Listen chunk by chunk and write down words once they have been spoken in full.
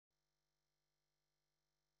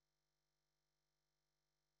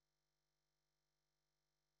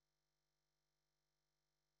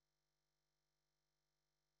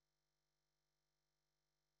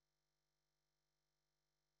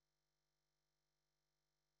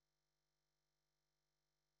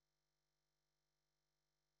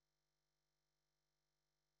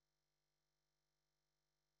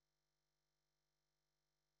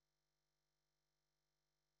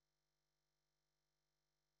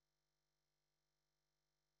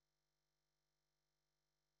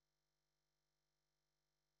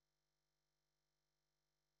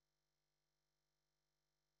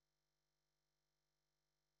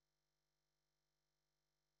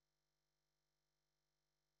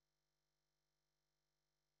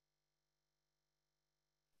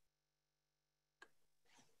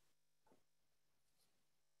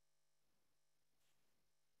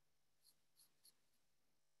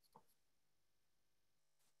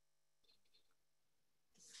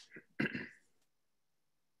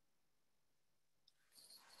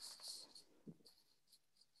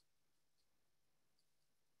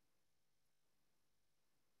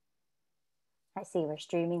I see we're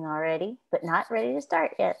streaming already, but not ready to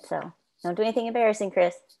start yet. So don't do anything embarrassing,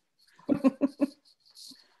 Chris.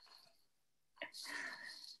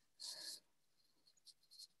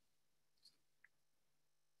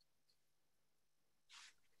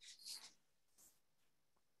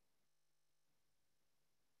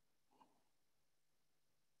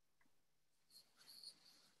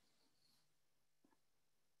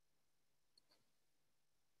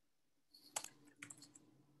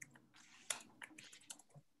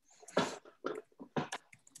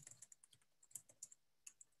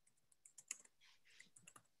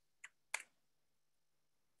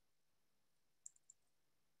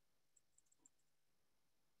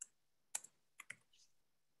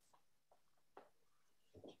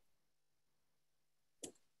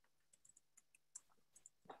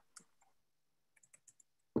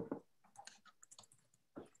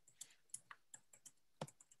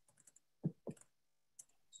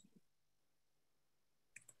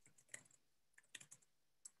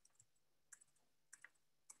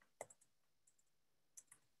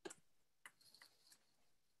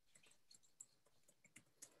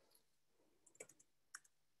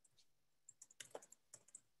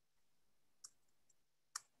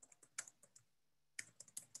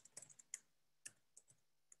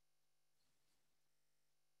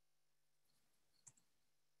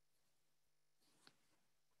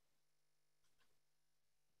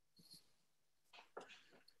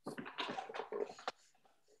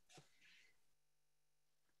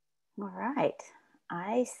 All right,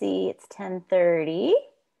 I see it's 10:30.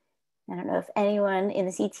 I don't know if anyone in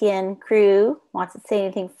the CTN crew wants to say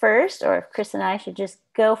anything first, or if Chris and I should just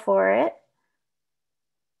go for it.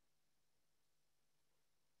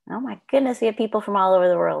 Oh my goodness, we have people from all over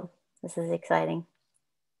the world. This is exciting.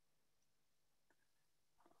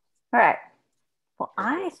 All right. Well,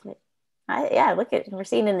 yeah, look at, we're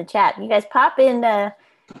seeing in the chat. You guys pop in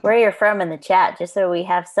where you're from in the chat, just so we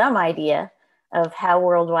have some idea of how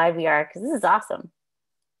worldwide we are, because this is awesome.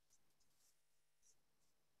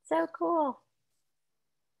 So cool.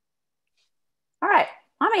 All right,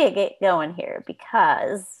 I'm gonna get going here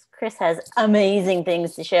because Chris has amazing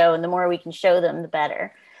things to show, and the more we can show them, the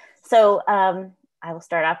better. So I will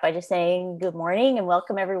start off by just saying good morning and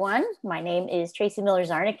welcome everyone. My name is Tracey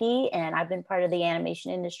Zarneke, and I've been part of the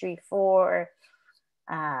animation industry for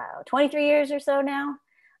 23 years or so now.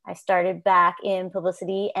 I started back in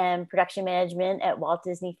publicity and production management at Walt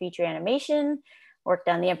Disney Feature Animation, worked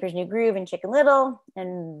on The Emperor's New Groove and Chicken Little,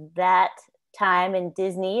 and that time in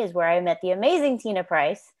Disney is where I met the amazing Tina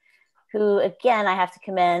Price, who, again, I have to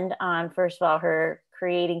commend on, first of all, her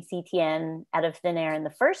creating CTN out of thin air in the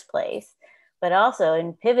first place, but also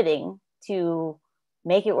in pivoting to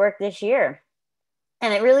make it work this year.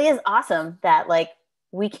 And it really is awesome that like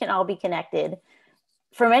we can all be connected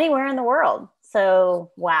from anywhere in the world.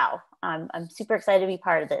 So, wow, I'm super excited to be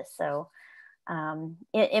part of this. So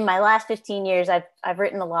in my last 15 years, I've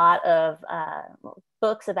written a lot of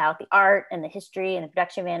books about the art and the history and the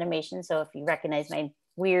production of animation. So if you recognize my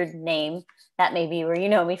weird name, that may be where you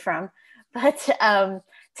know me from. But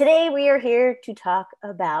today we are here to talk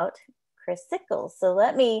about Chris Sickels. So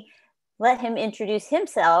let him introduce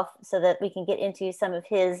himself so that we can get into some of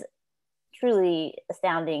his truly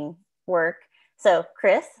astounding work. So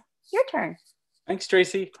Chris, your turn. Thanks,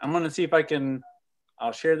 Tracey. I'm going to see if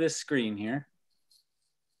I'll share this screen here.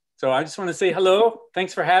 So I just want to say hello.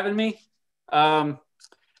 Thanks for having me. I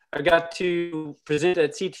got to present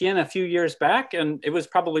at CTN a few years back, and it was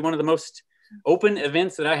probably one of the most open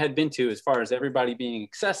events that I had been to, as far as everybody being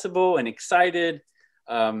accessible and excited,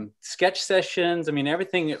 sketch sessions. I mean,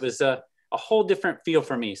 everything. It was a whole different feel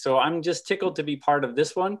for me. So I'm just tickled to be part of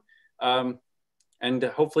this one, and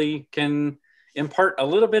hopefully can impart a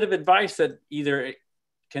little bit of advice that either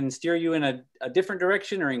can steer you in a different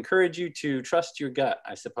direction or encourage you to trust your gut,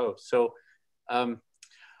 I suppose. So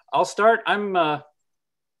I'll start. I'm an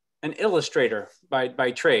illustrator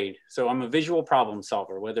by trade. So I'm a visual problem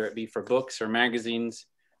solver, whether it be for books or magazines.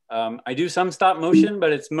 I do some stop motion,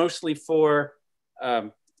 but it's mostly for,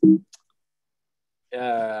 as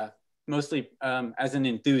an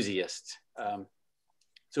enthusiast.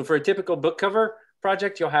 So for a typical book cover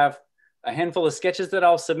project, you'll have a handful of sketches that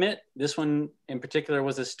I'll submit. This one in particular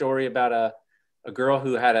was a story about a girl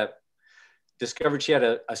who discovered she had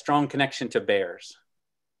a strong connection to bears.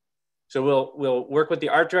 So we'll work with the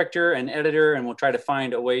art director and editor, and we'll try to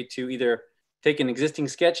find a way to either take an existing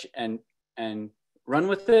sketch and run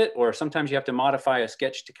with it, or sometimes you have to modify a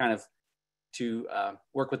sketch to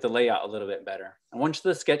work with the layout a little bit better. And once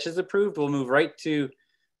the sketch is approved, we'll move right to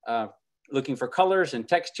looking for colors and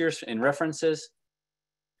textures and references.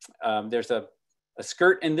 There's a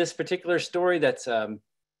skirt in this particular story that's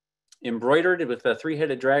embroidered with a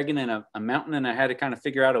three-headed dragon and a mountain, and I had to kind of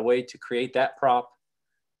figure out a way to create that prop.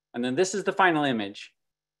 And then this is the final image.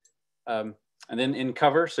 And then in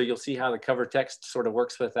cover, so you'll see how the cover text sort of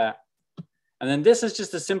works with that. And then this is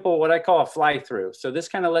just a simple, what I call a fly through. So this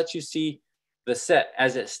kind of lets you see the set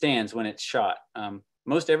as it stands when it's shot.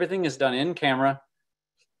 Most everything is done in camera.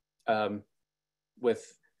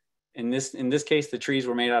 With, in this case, the trees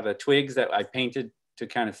were made out of twigs that I painted to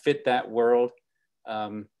kind of fit that world.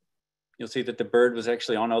 You'll see that the bird was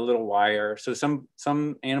actually on a little wire. So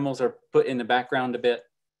some animals are put in the background a bit.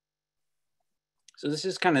 So this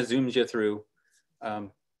just kind of zooms you through,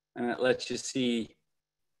 and it lets you see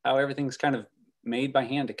how everything's kind of made by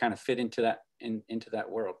hand to kind of fit into that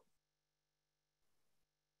world.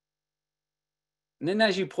 And then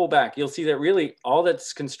as you pull back, you'll see that really all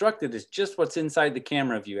that's constructed is just what's inside the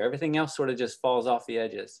camera view. Everything else sort of just falls off the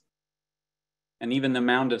edges. And even the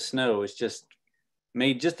mound of snow is just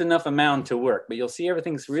made just enough a mound to work, but you'll see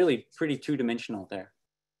everything's really pretty two-dimensional there.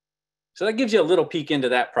 So that gives you a little peek into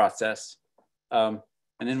that process. And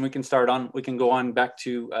then we can go on back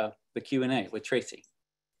to the Q&A with Tracey.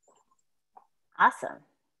 Awesome.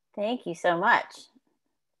 Thank you so much.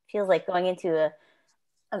 Feels like going into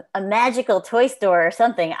a magical toy store or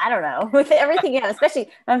something. I don't know, with everything you have, especially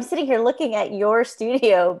I'm sitting here looking at your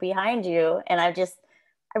studio behind you, and I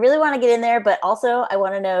really want to get in there, but also I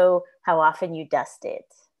want to know how often you dust it.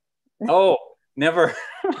 Oh, never.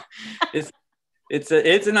 It's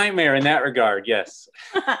a nightmare in that regard. Yes.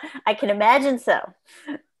 I can imagine so,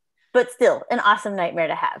 but still an awesome nightmare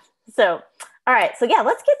to have. So, all right. So yeah,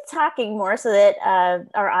 let's get talking more so that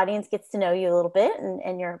our audience gets to know you a little bit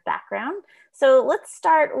and your background. So let's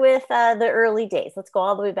start with the early days. Let's go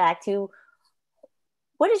all the way back to,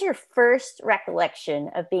 what is your first recollection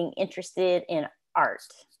of being interested in art?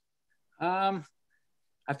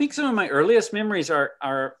 I think some of my earliest memories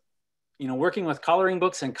are working with coloring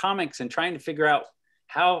books and comics and trying to figure out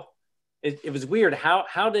how it was weird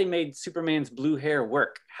how they made Superman's blue hair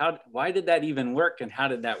work. Why did that even work, and how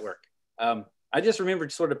did that work? I just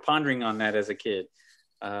remembered sort of pondering on that as a kid.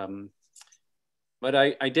 But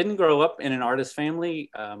I didn't grow up in an artist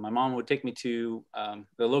family. My mom would take me to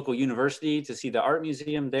the local university to see the art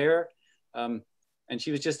museum there. And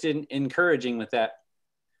she was just encouraging with that.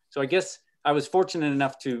 So I guess I was fortunate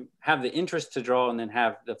enough to have the interest to draw and then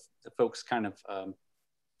have the folks kind of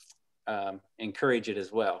encourage it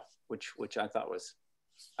as well, which I thought was,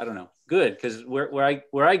 I don't know, good. Because where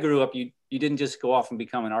I grew up, you didn't just go off and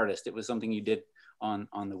become an artist. It was something you did on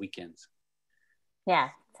the weekends. Yeah.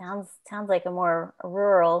 Sounds like a more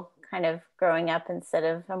rural kind of growing up instead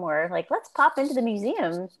of a more like, let's pop into the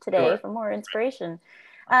museum today Sure. for more inspiration.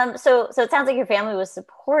 So it sounds like your family was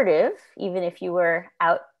supportive, even if you were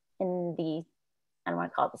out in the, I don't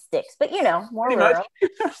want to call it the sticks, but more Pretty rural.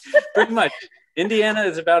 Much. Pretty much. Indiana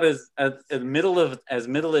is about as middle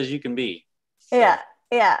as you can be. So.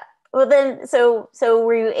 Yeah. Well then, so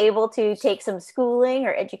were you able to take some schooling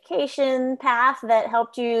or education path that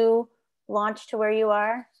helped you launch to where you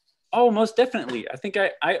are? Oh, most definitely. I think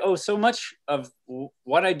I owe so much of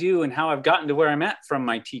what I do and how I've gotten to where I'm at from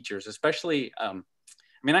my teachers, especially,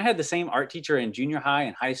 I had the same art teacher in junior high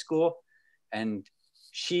and high school, and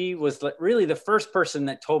she was really the first person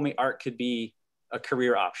that told me art could be a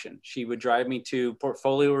career option. She would drive me to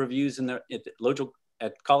portfolio reviews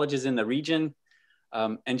at colleges in the region,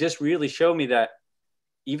 and just really show me that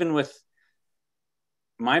even with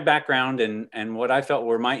my background and what I felt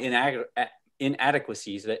were my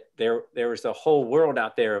inadequacies, that there was a whole world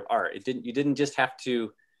out there of art. You didn't just have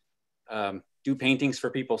to do paintings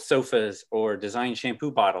for people's sofas or design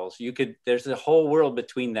shampoo bottles. There's a whole world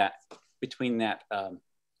between that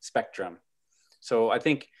spectrum. So I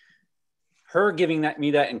think her giving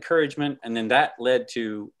me that encouragement, and then that led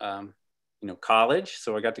to college.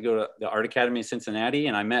 So I got to go to the Art Academy of Cincinnati,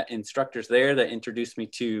 and I met instructors there that introduced me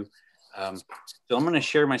to. So I'm going to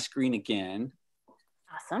share my screen again.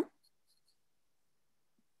 Awesome.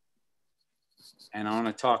 And I want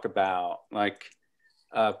to talk about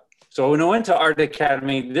so when I went to Art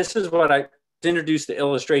Academy, this is what I introduced to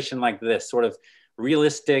illustration like this, sort of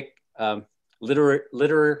realistic,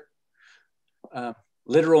 literal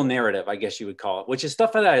narrative, I guess you would call it, which is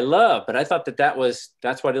stuff that I love, but I thought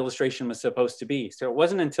that's what illustration was supposed to be. So it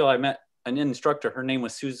wasn't until I met an instructor, her name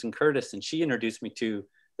was Susan Curtis, and she introduced me to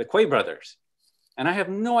the Quay brothers. And I have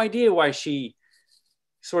no idea why she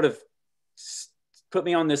sort of put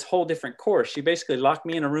me on this whole different course. She basically locked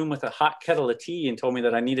me in a room with a hot kettle of tea and told me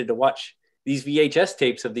that I needed to watch these VHS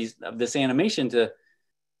tapes of this animation to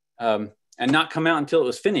and not come out until it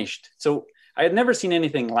was finished. So I had never seen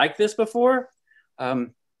anything like this before,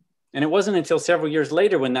 And it wasn't until several years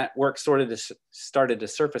later when that work started to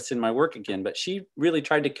surface in my work again. But she really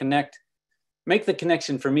tried to make the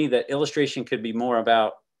connection for me that illustration could be more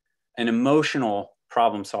about an emotional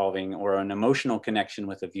problem solving or an emotional connection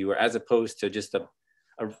with a viewer, as opposed to just a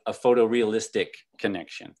photorealistic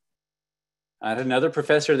connection. I had another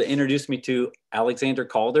professor that introduced me to Alexander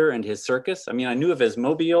Calder and his circus. I mean, I knew of his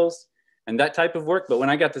mobiles and that type of work, but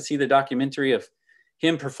when I got to see the documentary of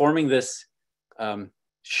him performing this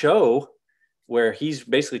show where he's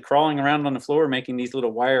basically crawling around on the floor, making these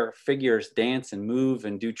little wire figures dance and move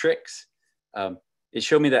and do tricks, it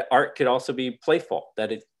showed me that art could also be playful,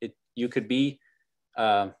 that you could be,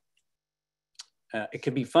 it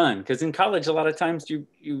could be fun. Because in college, a lot of times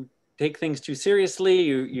you take things too seriously.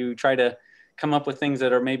 You try to come up with things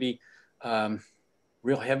that are maybe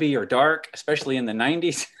real heavy or dark, especially in the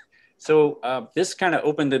 90s. So this kind of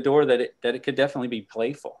opened the door that it could definitely be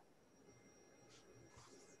playful.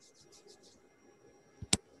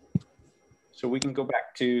 So we can go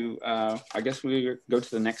back to, I guess we go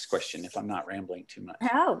to the next question if I'm not rambling too much.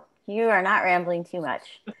 No, you are not rambling too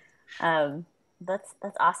much.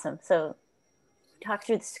 That's awesome. So talk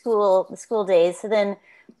through the school days. So then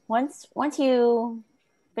once you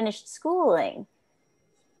finished schooling,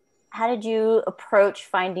 how did you approach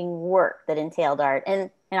finding work that entailed art?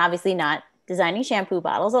 And obviously not designing shampoo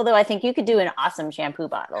bottles, although I think you could do an awesome shampoo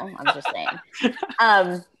bottle. I'm just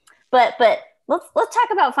saying. But let's talk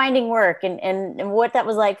about finding work and what that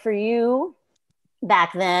was like for you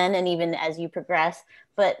back then, and even as you progress.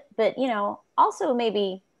 But also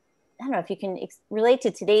maybe, I don't know if you can relate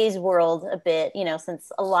to today's world a bit,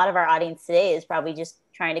 since a lot of our audience today is probably just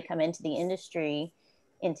trying to come into the industry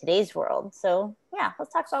in today's world. So yeah,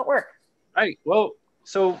 let's talk about work. Right. Well,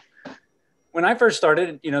 so when I first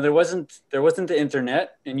started, there wasn't the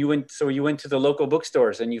internet, and you went to the local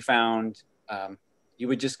bookstores and you found, you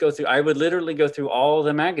would just I would literally go through all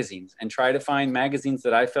the magazines and try to find magazines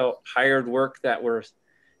that I felt hired work that was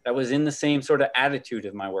in the same sort of attitude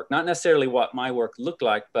of my work. Not necessarily what my work looked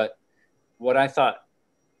like, but what I thought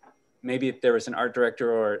maybe if there was an art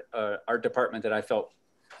director or art department that I felt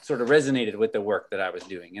sort of resonated with the work that I was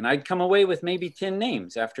doing. And I'd come away with maybe 10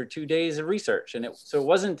 names after 2 days of research. And it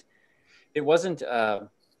wasn't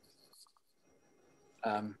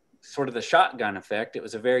sort of the shotgun effect. It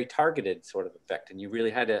was a very targeted sort of effect. And you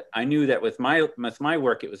really I knew that with my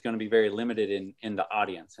work, it was going to be very limited in the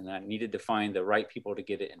audience, and I needed to find the right people to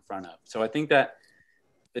get it in front of. So I think that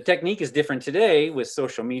the technique is different today with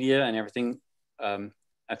social media and everything.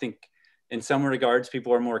 I think in some regards,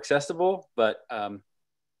 people are more accessible, but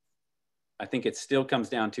I think it still comes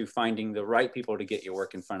down to finding the right people to get your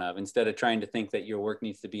work in front of, instead of trying to think that your work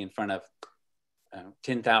needs to be in front of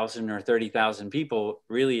 10,000 or 30,000 people.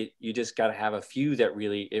 Really, you just got to have a few that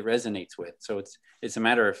really it resonates with. So it's a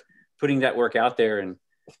matter of putting that work out there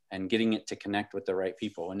and getting it to connect with the right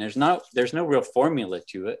people. And there's no real formula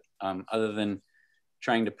to it, other than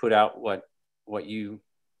trying to put out what you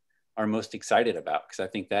are most excited about. Because I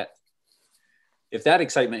think that if that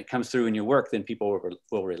excitement comes through in your work, then people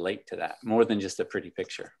will relate to that more than just a pretty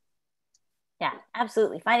picture. Yeah,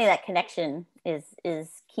 absolutely. Finding that connection is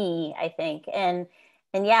key, I think. And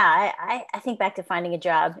yeah, I think back to finding a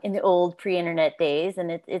job in the old pre-internet days,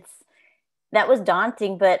 and that was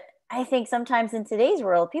daunting. But I think sometimes in today's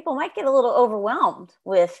world, people might get a little overwhelmed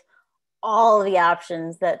with all the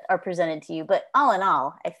options that are presented to you. But all in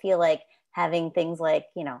all, I feel like having things like,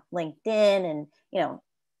 LinkedIn and,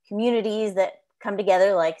 communities that come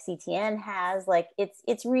together like CTN has, like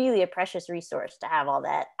it's really a precious resource to have all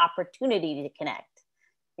that opportunity to connect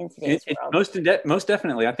in today's world. Most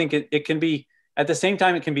definitely. I think it can be, at the same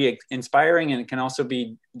time, it can be inspiring, and it can also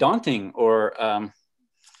be daunting, or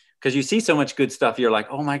because you see so much good stuff, you're like,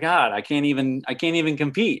 oh my God, I can't even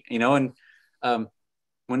compete, and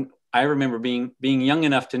when I remember being young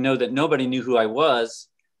enough to know that nobody knew who I was,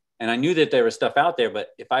 and I knew that there was stuff out there, but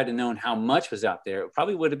if I'd have known how much was out there, it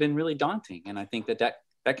probably would have been really daunting. And I think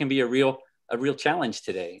that can be a real challenge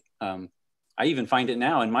today. I even find it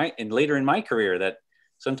now and later in my career that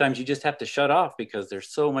sometimes you just have to shut off because there's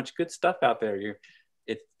so much good stuff out there.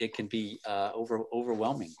 It can be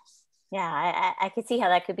overwhelming. Yeah, I could see how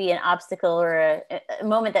that could be an obstacle or a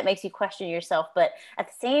moment that makes you question yourself. But at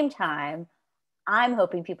the same time, I'm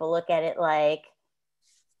hoping people look at it like,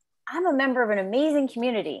 I'm a member of an amazing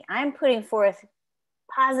community. I'm putting forth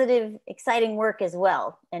positive, exciting work as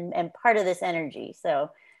well, and part of this energy. So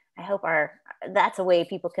I hope that's a way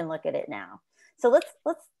people can look at it now. So let's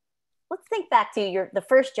think back to the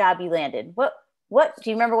first job you landed. What do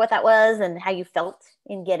you remember what that was and how you felt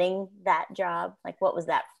in getting that job? Like, what was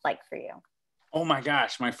that like for you? Oh my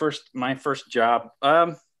gosh, my first job.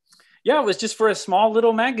 Yeah, it was just for a small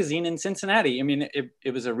little magazine in Cincinnati. I mean,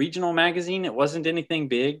 it was a regional magazine. It wasn't anything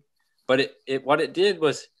big, but what it did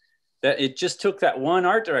was that it just took that one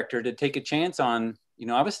art director to take a chance on,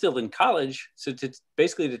 I was still in college. So to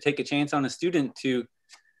take a chance on a student to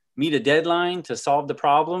meet a deadline, to solve the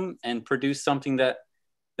problem and produce something that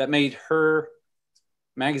made her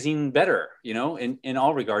magazine better, in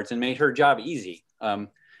all regards, and made her job easy. And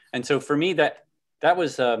so for me, that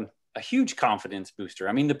was a huge confidence booster.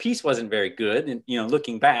 I mean, the piece wasn't very good, and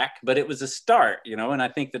looking back, but it was a start. And I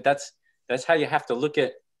think that's how you have to look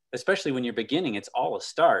at, especially when you're beginning. It's all a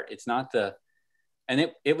start. It's not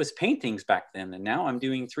and it was paintings back then, and now I'm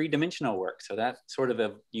doing 3-dimensional work. So that sort of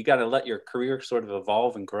you got to let your career sort of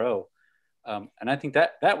evolve and grow. And I think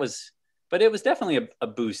that was, but it was definitely a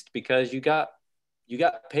boost because you got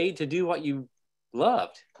paid to do what you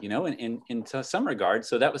loved, in some regards.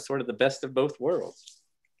 So that was sort of the best of both worlds.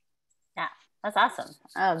 Yeah, that's awesome.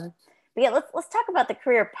 But yeah, let's talk about the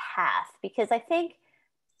career path, because I think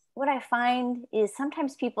what I find is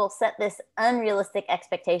sometimes people set this unrealistic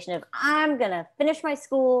expectation of, I'm going to finish my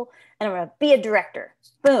school and I'm going to be a director.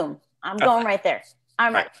 Boom, I'm going right there.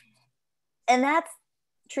 I'm right. And that's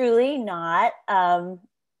truly not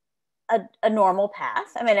a normal path.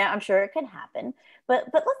 I mean, I'm sure it can happen, but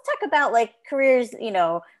let's talk about like careers,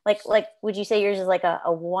 like would you say yours is like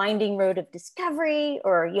a winding road of discovery,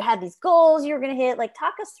 or you had these goals you were going to hit? Like,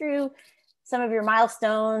 talk us through some of your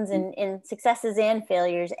milestones and successes and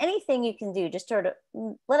failures, anything you can do, just sort of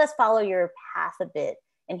let us follow your path a bit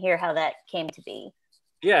and hear how that came to be.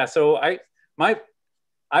 Yeah. So I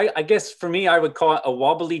guess for me, I would call it a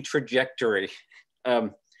wobbly trajectory.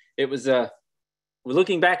 It was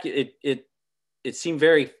looking back, it seemed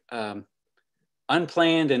very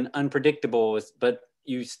unplanned and unpredictable, but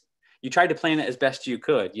you tried to plan it as best you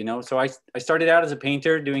could, So I started out as a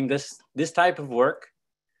painter doing this type of work.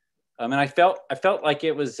 And I felt like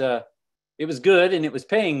it was good and it was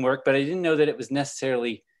paying work, but I didn't know that it was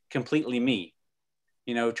necessarily completely me,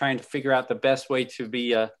 trying to figure out the best way to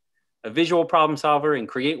be a visual problem solver and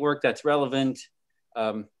create work that's relevant.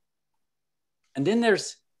 And then there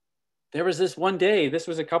was this one day, this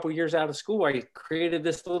was a couple years out of school, I created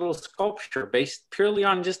this little sculpture based purely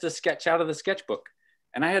on just a sketch out of the sketchbook.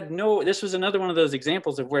 And this was another one of those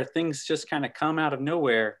examples of where things just kind of come out of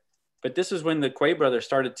nowhere. But this was when the Quay brothers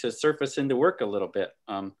started to surface into work a little bit.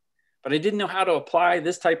 But I didn't know how to apply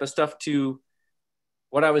this type of stuff to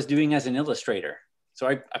what I was doing as an illustrator. So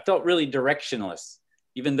I felt really directionless,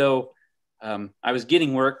 even though I was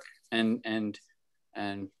getting work and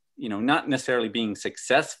not necessarily being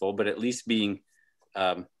successful, but at least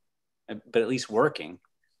working.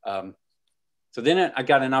 So then I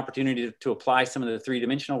got an opportunity to apply some of the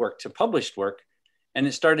 3-dimensional work to published work. And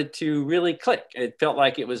it started to really click. It felt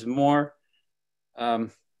like it was more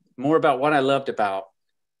about what I loved about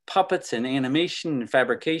puppets and animation and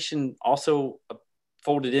fabrication, also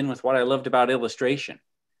folded in with what I loved about illustration.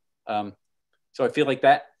 So I feel like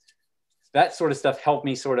that sort of stuff helped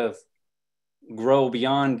me sort of grow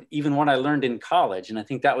beyond even what I learned in college. And I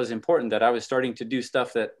think that was important, that I was starting to do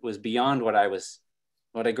stuff that was beyond what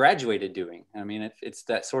I graduated doing. I mean, it's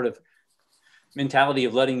that sort of mentality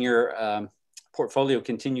of letting your portfolio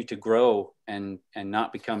continue to grow and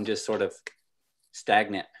not become just sort of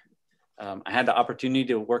stagnant. I had the opportunity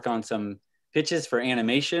to work on some pitches for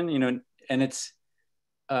animation, and it's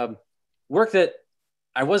work that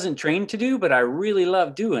I wasn't trained to do, but I really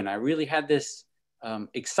loved doing. I really had this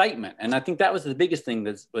excitement. And I think that was the biggest thing,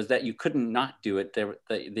 was that you couldn't not do it.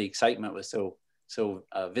 The excitement was so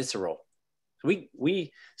visceral.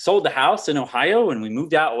 We sold the house in Ohio and we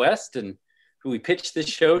moved out west, and we pitched this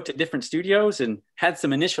show to different studios and had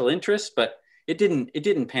some initial interest, but it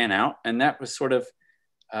didn't pan out. And that was sort of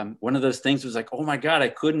one of those things. Was like, oh my God, I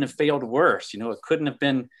couldn't have failed worse. It couldn't have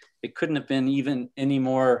been even any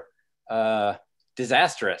more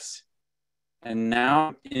disastrous. And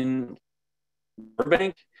now in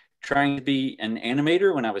Burbank, trying to be an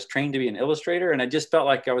animator when I was trained to be an illustrator. And I just felt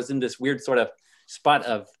like I was in this weird sort of spot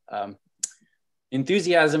of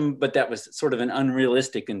enthusiasm, but that was sort of an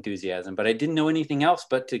unrealistic enthusiasm. But I didn't know anything else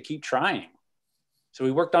but to keep trying. So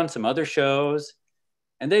we worked on some other shows,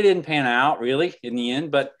 and they didn't pan out really in the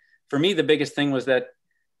end. But for me, the biggest thing was that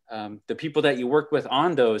the people that you work with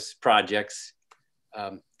on those projects,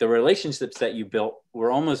 the relationships that you built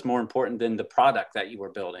were almost more important than the product that you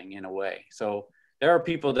were building, in a way. So there are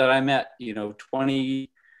people that I met,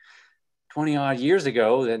 20 odd years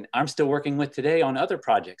ago that I'm still working with today on other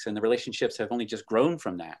projects, and the relationships have only just grown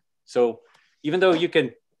from that. So even though you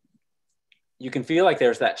can feel like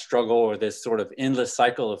there's that struggle or this sort of endless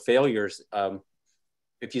cycle of failures,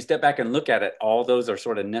 if you step back and look at it, all those are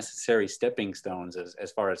sort of necessary stepping stones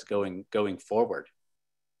as far as going forward.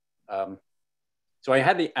 So I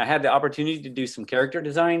had the opportunity to do some character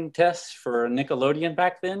design tests for Nickelodeon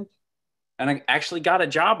back then, and I actually got a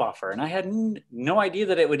job offer, and I had no idea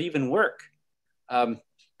that it would even work.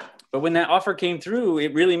 But when that offer came through,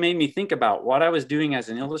 it really made me think about what I was doing as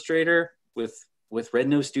an illustrator with Red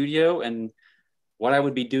Nose Studio and what I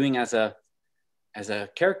would be doing as a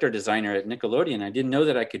character designer at Nickelodeon. I didn't know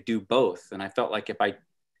that I could do both. And I felt like if I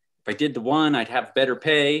did the one, I'd have better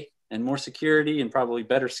pay and more security and probably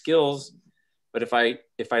better skills. But if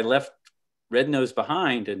I left Red Nose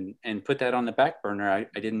behind and put that on the back burner,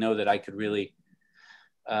 I didn't know that I could really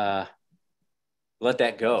let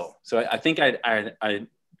that go. So I think I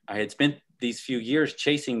had spent these few years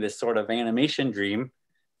chasing this sort of animation dream,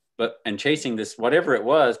 and chasing this, whatever it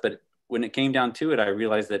was. But when it came down to it, I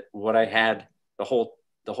realized that what I had the whole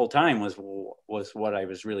time was what I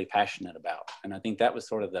was really passionate about. And I think that was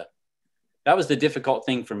sort of the difficult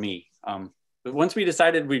thing for me. But once we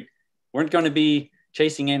decided we weren't going to be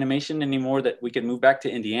chasing animation anymore, that we could move back to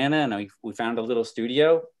Indiana, and we found a little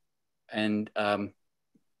studio and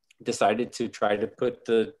decided to try to put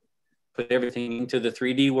everything into the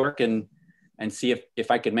 3D work and see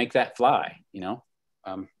if I could make that fly,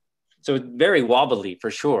 so very wobbly for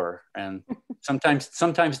sure. And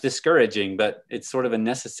sometimes discouraging, but it's sort of a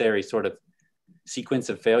necessary sort of sequence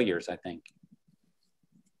of failures, I think.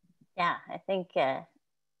 Yeah, I think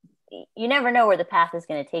you never know where the path is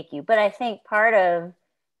going to take you. But I think part of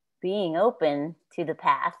being open to the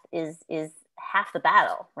path is half the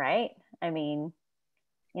battle, right? I mean,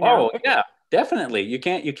 yeah, definitely. You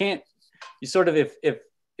sort of,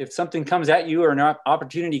 if something comes at you or an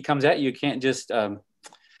opportunity comes at you, you can't just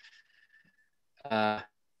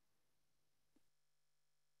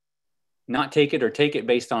not take it, or take it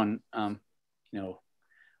based on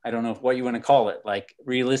I don't know what you want to call it, like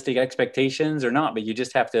realistic expectations or not, but you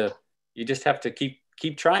just have to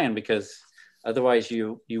keep trying, because otherwise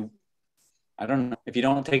you I don't know, if you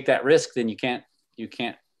don't take that risk, then you can't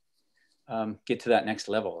get to that next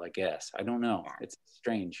level, I guess. I don't know. It's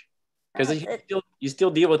strange, because you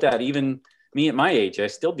still deal with that. Even me at my age, I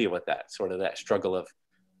still deal with that struggle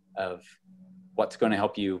of what's going to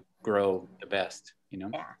help you grow the best,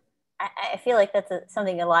 Yeah. I feel like that's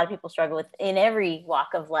something a lot of people struggle with in every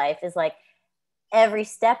walk of life, is like every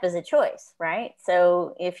step is a choice, right?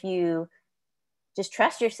 So if you just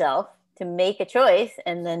trust yourself to make a choice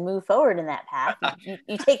and then move forward in that path,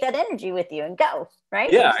 you take that energy with you and go,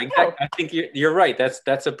 right? Yeah, exactly. I think you're right.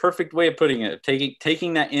 That's a perfect way of putting it.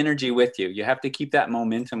 Taking that energy with you. You have to keep that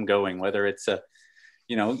momentum going, whether it's and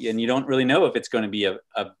you don't really know if it's going to be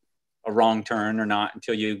a wrong turn or not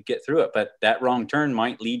until you get through it. But that wrong turn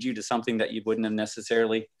might lead you to something that you wouldn't have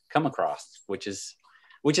necessarily come across, which is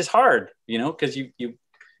hard, because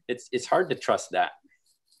it's hard to trust that.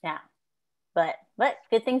 Yeah, but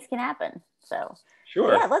good things can happen. So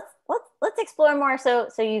sure. Yeah, let's explore more. So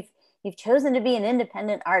you've chosen to be an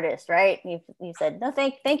independent artist, right? You've said no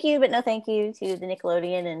thank you, but no thank you to the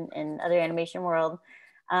Nickelodeon and other animation world.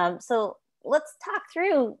 So let's talk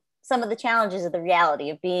through some of the challenges of the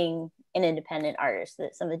reality of being an independent artist,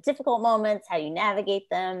 some of the difficult moments, how you navigate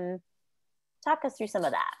them. Talk us through some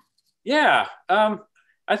of that. Yeah. I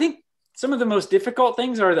think some of the most difficult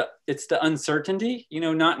things are it's the uncertainty,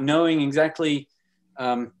 not knowing exactly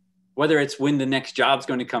whether it's when the next job's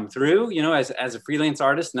going to come through. As a freelance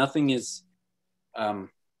artist, nothing is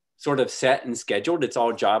sort of set and scheduled. It's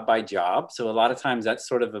all job by job. So a lot of times that's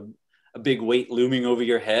sort of a big weight looming over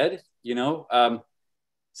your head,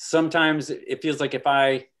 Sometimes it feels like if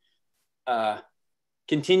I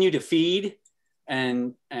continue to feed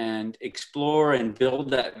and explore and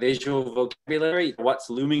build that visual vocabulary, what's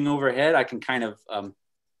looming overhead, I can kind of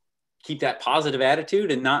keep that positive attitude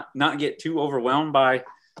and not get too overwhelmed by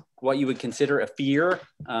what you would consider a fear.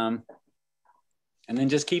 And then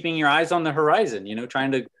just keeping your eyes on the horizon,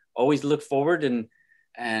 trying to always look forward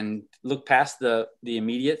and look past the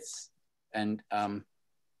immediates and kind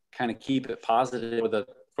of keep it positive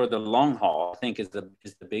for the long haul, I think is the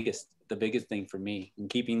biggest thing for me, and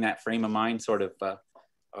keeping that frame of mind sort of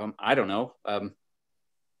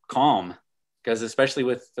calm, because especially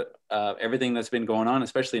with everything that's been going on,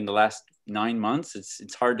 especially in the last 9 months,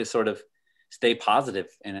 it's hard to sort of stay positive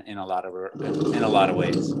in a lot of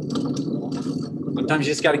ways. Sometimes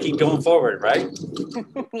you just got to keep going forward, right?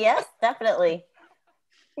 Yes, definitely.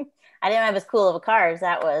 I didn't have as cool of a car as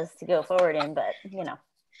that was to go forward in, but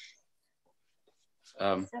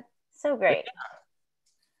so great.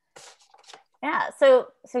 Yeah. So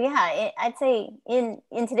yeah, I'd say in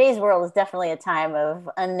today's world is definitely a time of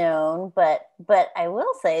unknown, but I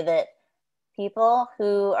will say that people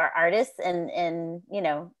who are artists and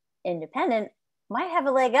independent might have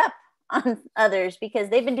a leg up on others because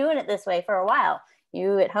they've been doing it this way for a while.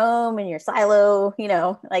 You at home in your silo,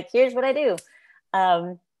 like here's what I do.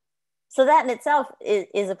 Um, so that in itself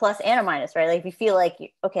is a plus and a minus, right? Like if you feel like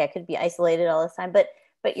okay, I could be isolated all this time, but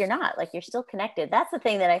you're not. Like you're still connected. That's the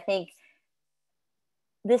thing that I think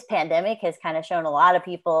this pandemic has kind of shown a lot of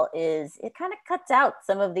people is it kind of cuts out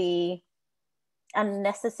some of the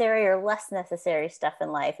unnecessary or less necessary stuff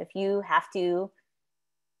in life. If you have to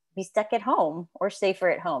be stuck at home or safer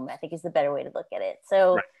at home, I think is the better way to look at it.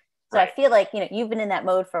 So Right. so I Right. feel like you've been in that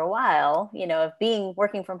mode for a while, of being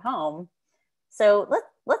working from home. So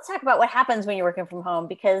let's talk about what happens when you're working from home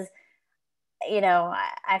because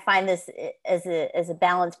I find this as a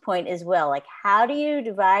balance point as well. Like how do you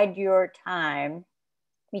divide your time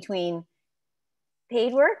between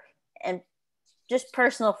paid work and just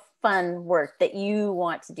personal fun work that you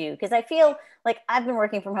want to do? Because I feel like I've been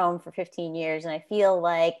working from home for 15 years and I feel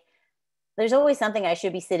like there's always something I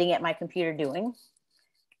should be sitting at my computer doing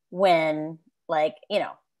when like,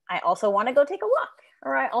 I also want to go take a walk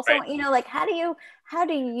or I also, Right. like how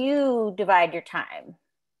do you divide your time?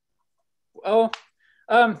 Well,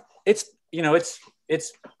 it's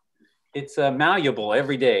it's malleable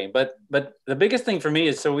every day, but the biggest thing for me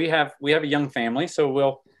is so we have a young family,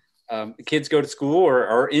 so the kids go to school or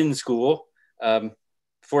are in school um,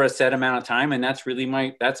 for a set amount of time, and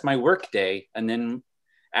that's my work day, and then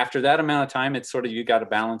after that amount of time, it's sort of you got to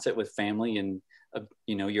balance it with family and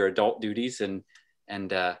your adult duties and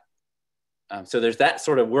so there's that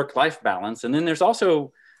sort of work life balance, and then there's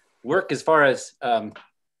also work as far as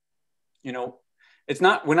you know it's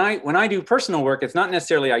not when I do personal work, it's not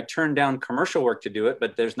necessarily I turn down commercial work to do it,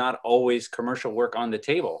 but there's not always commercial work on the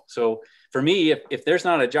table. So for me, if there's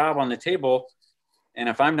not a job on the table and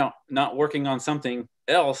if I'm not working on something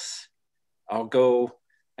else,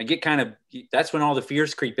 I get kind of, that's when all the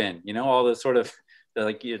fears creep in, all the sort of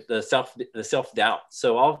the self doubt.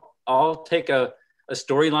 So I'll take a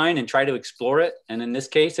storyline and try to explore it. And in this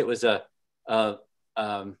case, it was a, a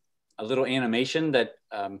little animation that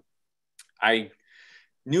I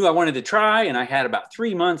knew I wanted to try, and I had about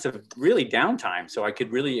 3 months of really downtime, so I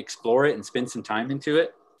could really explore it and spend some time into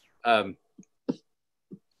it. Um,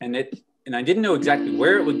 and I didn't know exactly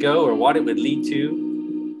where it would go or what it would lead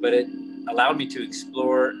to, but it allowed me to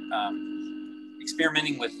explore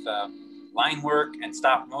experimenting with line work and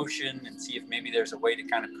stop motion and see if maybe there's a way to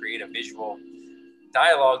kind of create a visual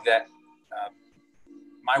dialogue that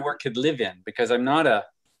my work could live in, because I'm not a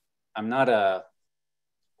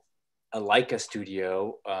Leica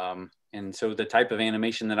studio. And so the type of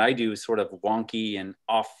animation that I do is sort of wonky and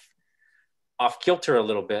off kilter a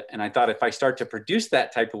little bit. And I thought if I start to produce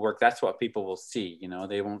that type of work, that's what people will see.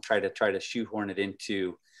 They won't try to shoehorn it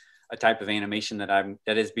into a type of animation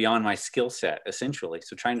that is beyond my skill set, essentially.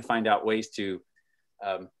 So trying to find out ways to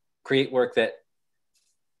create work that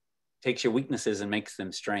takes your weaknesses and makes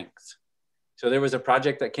them strengths. So there was a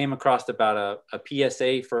project that came across about a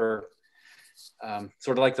PSA for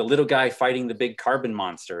sort of like the little guy fighting the big carbon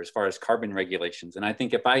monster as far as carbon regulations. And I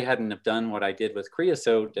think if I hadn't have done what I did with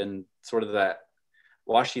creosote and sort of that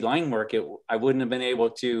washy line work, I wouldn't have been able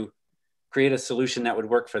to create a solution that would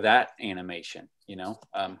work for that animation,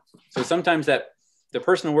 So sometimes that the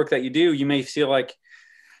personal work that you do, you may feel like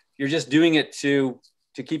you're just doing it to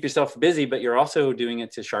keep yourself busy, but you're also doing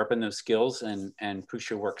it to sharpen those skills and push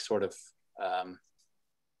your work sort of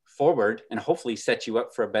forward and hopefully set you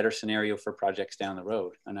up for a better scenario for projects down the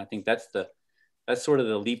road. And I think that's sort of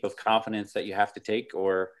the leap of confidence that you have to take,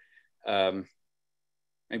 or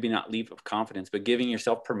maybe not leap of confidence, but giving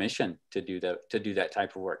yourself permission to do that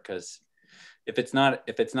type of work. Because if it's not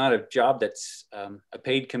a job that's a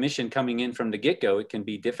paid commission coming in from the get-go, it can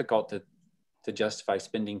be difficult to justify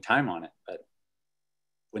spending time on it. But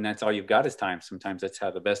when that's all you've got is time, sometimes that's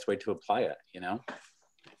how the best way to apply it,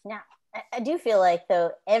 Yeah, I do feel like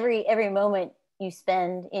though every moment you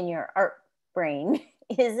spend in your art brain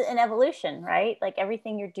is an evolution, right? Like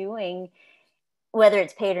everything you're doing, whether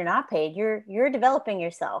it's paid or not paid, you're developing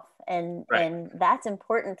yourself, and Right. that's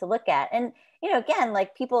important to look at. And again,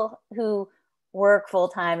 like people who work full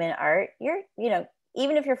time in art,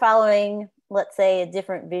 even if you're following, let's say, a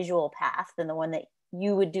different visual path than the one that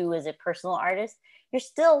you would do as a personal artist, you're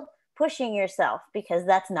still pushing yourself because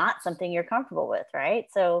that's not something you're comfortable with, right?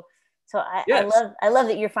 So I Yes. love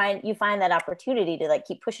that you find that opportunity to like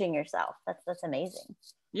keep pushing yourself. That's amazing.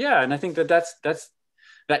 Yeah, and I think that's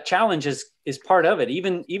that challenge is part of it.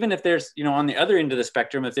 Even if there's, you know, on the other end of the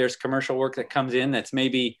spectrum, if there's commercial work that comes in that's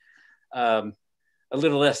maybe a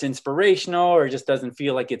little less inspirational, or just doesn't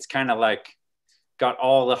feel like it's kind of like got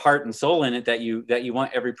all the heart and soul in it that you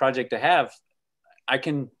want every project to have, I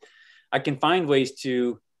can find ways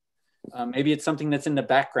to, maybe it's something that's in the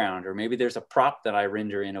background, or maybe there's a prop that I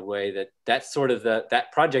render in a way that's sort of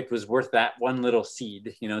that project was worth that one little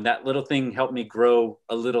seed, you know, that little thing helped me grow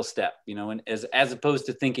a little step, you know, and as opposed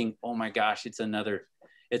to thinking, oh my gosh, it's another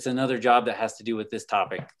job that has to do with this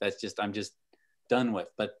topic I'm just done with.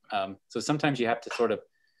 But so sometimes you have to sort of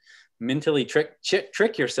mentally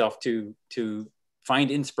trick yourself to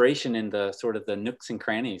find inspiration in the sort of the nooks and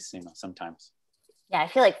crannies, you know, sometimes. Yeah, I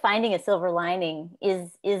feel like finding a silver lining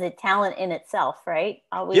is a talent in itself, right?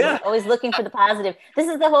 Always looking for the positive. This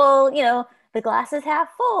is the whole, you know, the glass is half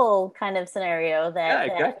full kind of scenario that,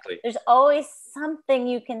 Exactly. that there's always something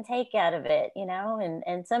you can take out of it, you know,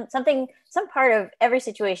 and some part of every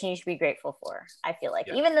situation you should be grateful for. I feel like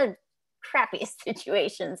even the crappiest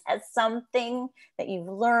situations has something that you've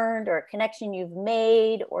learned or a connection you've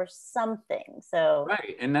made or something. So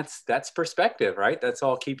right, and that's perspective, right? That's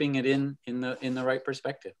all keeping it in the right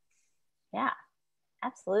perspective. Yeah,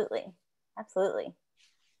 absolutely. I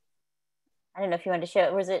don't know if you wanted to show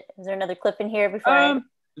it. Is there another clip in here before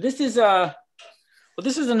this is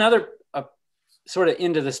another sort of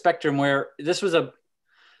end of the spectrum, where this was a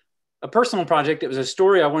personal project. It was a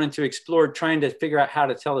story I wanted to explore, trying to figure out how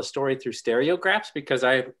to tell a story through stereographs, because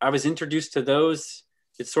I was introduced to those.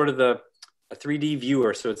 It's sort of a 3D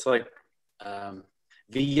viewer. So it's like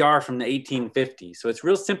VR from the 1850s. So it's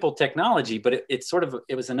real simple technology, but it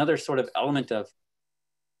was another sort of element of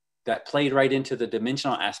that played right into the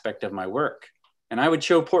dimensional aspect of my work. And I would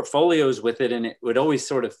show portfolios with it, and it would always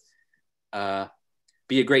sort of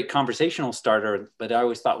be a great conversational starter. But I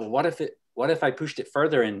always thought, well, what if I pushed it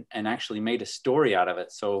further and actually made a story out of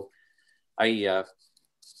it? So I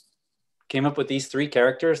came up with these three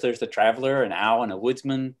characters. There's the traveler, an owl, and a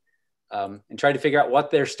woodsman, and tried to figure out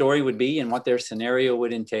what their story would be and what their scenario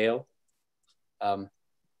would entail,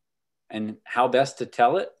 and how best to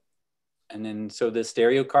tell it. And then, so the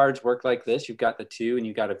stereo cards work like this. You've got the two, and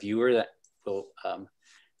you've got a viewer that will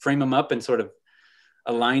frame them up and sort of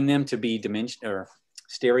align them to be dimension or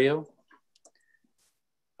stereo.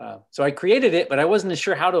 So I created it, but I wasn't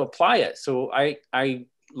sure how to apply it. So I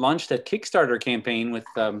launched a Kickstarter campaign with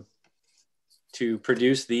to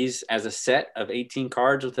produce these as a set of 18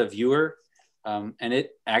 cards with a viewer. And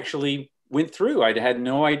it actually went through. I had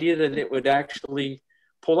no idea that it would actually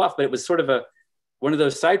pull off, but it was sort of one of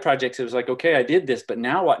those side projects. It was like, okay, I did this, but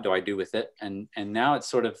now what do I do with it? And now it's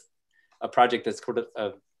sort of a project that's sort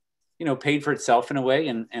of, you know, paid for itself in a way,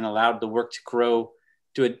 and allowed the work to grow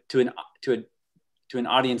to an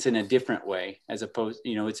audience in a different way, as opposed,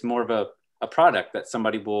 you know, it's more of a product that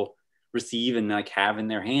somebody will receive and like have in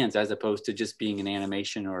their hands, as opposed to just being an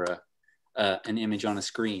animation or an image on a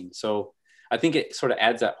screen. So I think it sort of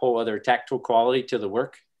adds that whole other tactile quality to the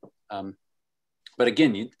work. But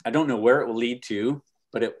again, I don't know where it will lead to,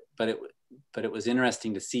 but it was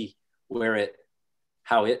interesting to see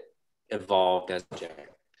how it evolved as a project,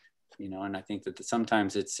 you know. And I think that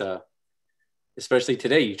sometimes it's especially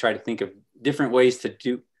today, you try to think of different ways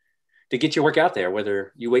to get your work out there,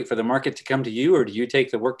 whether you wait for the market to come to you, or do you take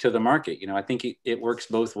the work to the market? You know, I think it works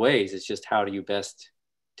both ways. It's just, how do you best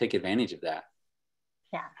take advantage of that?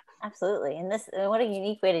 Yeah, absolutely. And what a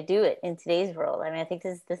unique way to do it in today's world. I mean, I think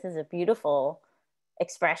this is a beautiful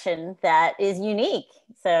expression that is unique.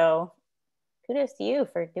 So kudos to you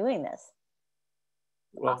for doing this.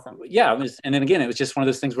 Well, awesome. Yeah. And then again, it was just one of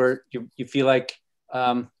those things where you feel like,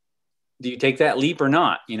 do you take that leap or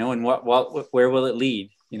not, you know, and where will it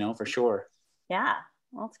lead, you know, for sure. Yeah,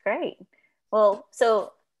 well, that's great. Well,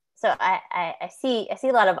 so I see a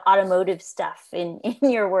lot of automotive stuff in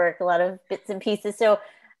your work, a lot of bits and pieces. So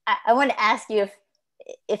I want to ask you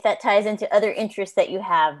if that ties into other interests that you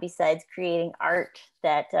have besides creating art,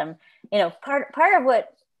 that you know, part of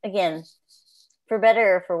what, again, for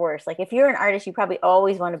better or for worse, like if you're an artist, you probably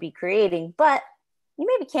always want to be creating, but you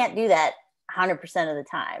maybe can't do that 100% of the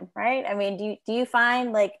time, right? I mean, do you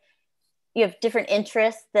find like you have different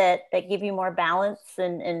interests that give you more balance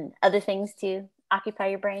and other things to occupy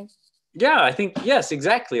your brain? Yeah, I think, yes,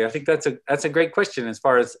 exactly. I think that's a great question, as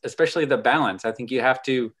far as especially the balance. I think you have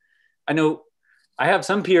to, I know I have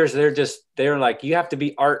some peers, they're like, you have to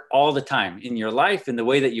be art all the time in your life, in the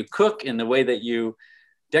way that you cook, in the way that you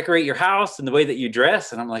decorate your house, in the way that you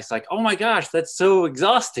dress. And I'm like, oh my gosh, that's so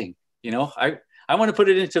exhausting. You know, I want to put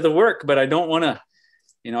it into the work, but I don't want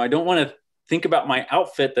to think about my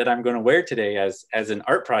outfit that I'm going to wear today as an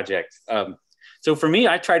art project. so for me,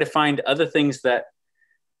 I try to find other things that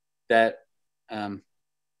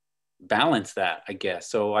balance that, I guess.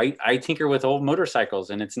 So I tinker with old motorcycles,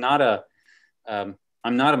 and it's not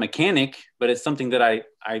I'm not a mechanic, but it's something that I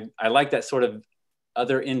like, that sort of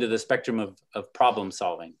other end of the spectrum of problem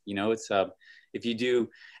solving. You know, it's if you do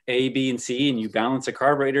A, B, and C, and you balance the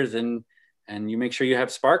carburetors and you make sure you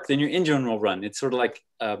have spark, then your engine will run. It's sort of like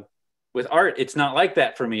with art, it's not like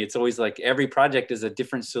that for me. It's always like every project is a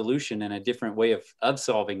different solution and a different way of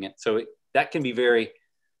solving it. So that can be very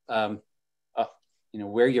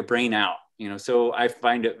wear your brain out, so I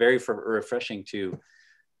find it very refreshing to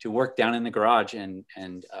work down in the garage and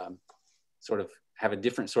sort of have a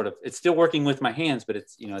different sort of, it's still working with my hands, but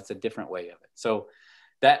it's, it's a different way of it. So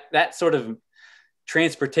that sort of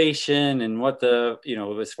transportation and what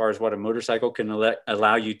as far as what a motorcycle can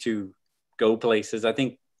allow you to go places, I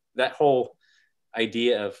think that whole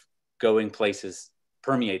idea of going places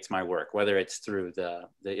permeates my work, whether it's through the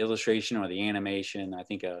illustration or the animation. I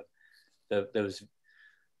think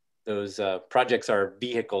those projects are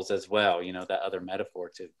vehicles as well, that other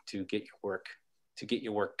metaphor to get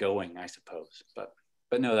your work going, I suppose. But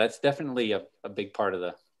no, that's definitely a big part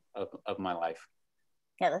of my life.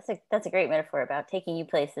 Yeah, that's a great metaphor about taking you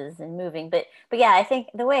places and moving. But yeah, I think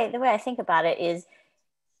the way I think about it is,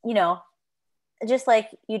 just like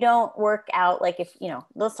you don't work out, like if,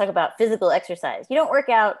 let's talk about physical exercise. You don't work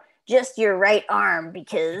out just your right arm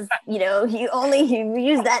because, you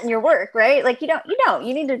use that in your work, right? Like you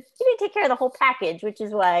need to take care of the whole package, which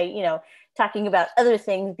is why, talking about other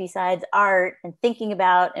things besides art and thinking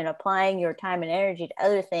about and applying your time and energy to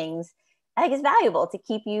other things, I think is valuable to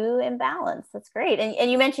keep you in balance. That's great. And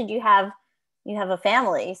you mentioned you have a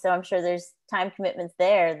family, so I'm sure there's time commitments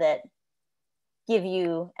there that give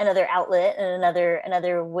you another outlet and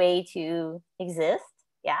another way to exist.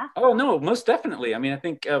 Yeah. Oh no, most definitely. I mean, I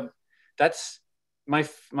think that's my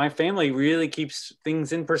family really keeps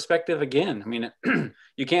things in perspective again. I mean,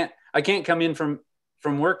 I can't come in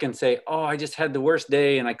from work and say, oh, I just had the worst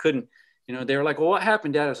day and I couldn't, they were like, well, what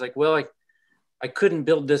happened, Dad? I was like, well, I couldn't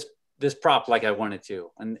build this prop like I wanted to.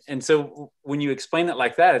 And so when you explain it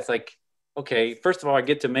like that, it's like, okay, first of all, I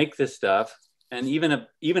get to make this stuff. And even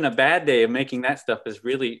a bad day of making that stuff is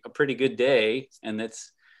really a pretty good day. And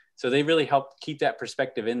so they really help keep that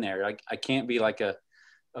perspective in there. I can't be like a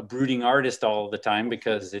brooding artist all the time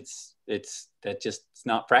because it's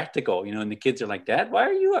not practical, and the kids are like, Dad, why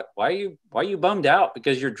are you bummed out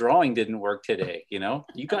because your drawing didn't work today?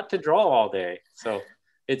 You got to draw all day. So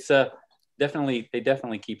it's they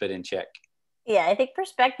definitely keep it in check. Yeah, I think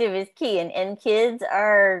perspective is key, and kids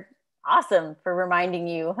are awesome for reminding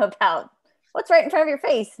you about what's right in front of your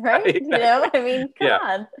face, right? Exactly. I mean, come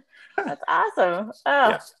on. That's awesome. Oh,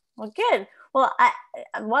 yeah. Well, good. Well,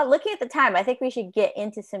 while looking at the time, I think we should get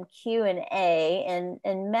into some Q&A.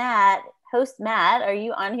 And Matt, host Matt, are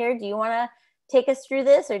you on here? Do you want to take us through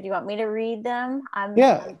this, or do you want me to read them?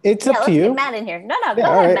 It's up to you. Get Matt in here. No, go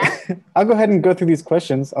ahead, Matt. I'll go ahead and go through these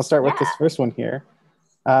questions. I'll start with this first one here.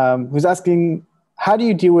 Who's asking, how do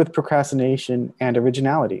you deal with procrastination and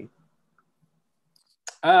originality?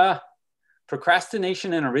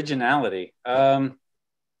 Procrastination and originality.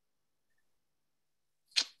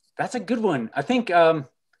 That's a good one. I think the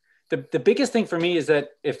biggest thing for me is that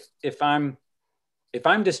if I'm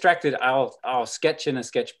distracted, I'll sketch in a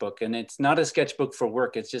sketchbook, and it's not a sketchbook for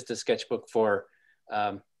work. It's just a sketchbook for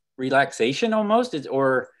relaxation almost,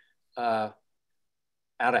 or out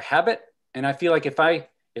of habit. And I feel like if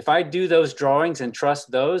I do those drawings and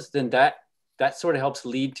trust those, then that sort of helps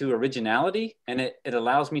lead to originality, and it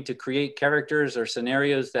allows me to create characters or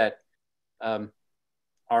scenarios that are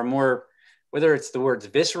more, whether it's the words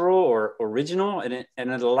visceral or original, and it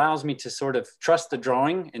allows me to sort of trust the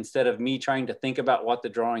drawing instead of me trying to think about what the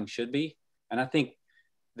drawing should be. And I think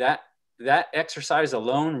that exercise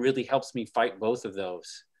alone really helps me fight both of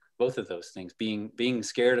those things, being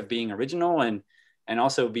scared of being original and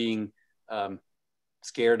also being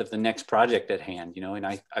scared of the next project at hand, and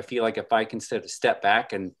I feel like if I can step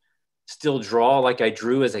back and still draw like I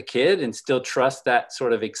drew as a kid and still trust that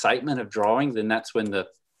sort of excitement of drawing, then that's when the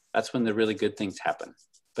really good things happen.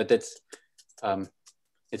 But it's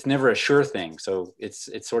never a sure thing. So it's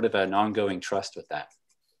sort of an ongoing trust with that.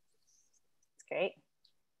 That's great.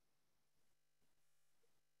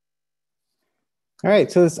 All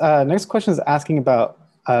right. So this next question is asking about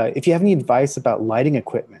if you have any advice about lighting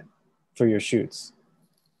equipment for your shoots.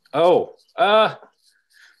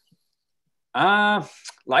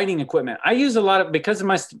 Lighting equipment. I use a lot of, because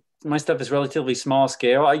my stuff is relatively small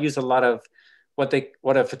scale, I use a lot of what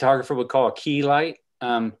a photographer would call a key light.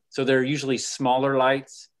 So they're usually smaller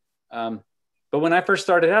lights. But when I first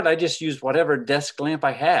started out, I just used whatever desk lamp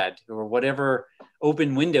I had or whatever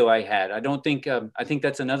open window I had. I don't think, I think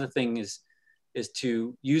that's another thing is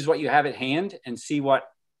to use what you have at hand and see what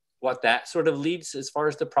that sort of leads as far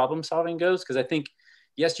as the problem solving goes. Because I think,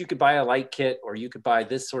 yes, you could buy a light kit or you could buy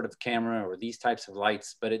this sort of camera or these types of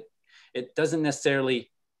lights, but it doesn't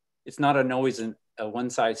necessarily, it's not always a one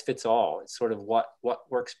size fits all. It's sort of what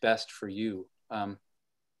works best for you.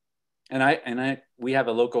 We have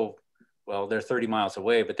a local, well, they're 30 miles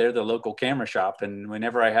away, but they're the local camera shop. And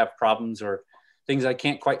whenever I have problems or things I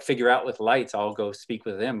can't quite figure out with lights, I'll go speak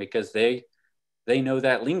with them because they know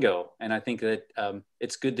that lingo. And I think that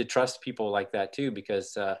it's good to trust people like that too,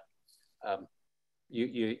 because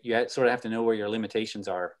you sort of have to know where your limitations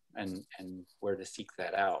are and where to seek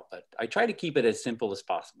that out. But I try to keep it as simple as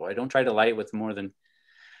possible. I don't try to light with more than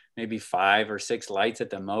maybe 5 or 6 lights at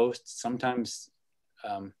the most. Sometimes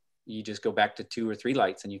you just go back to 2 or 3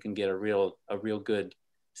 lights and you can get a real good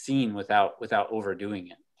scene without overdoing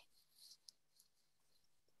it.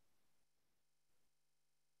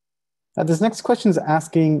 This next question is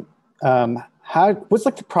asking, what's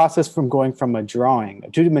like the process from going from a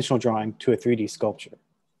 2-dimensional drawing to a 3D sculpture?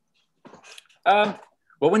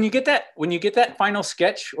 Well, when you get that final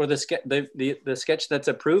sketch or the sketch that's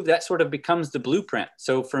approved, that sort of becomes the blueprint.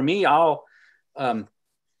 So for me, I'll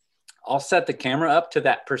set the camera up to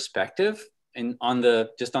that perspective and on the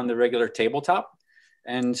regular tabletop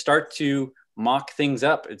and start to mock things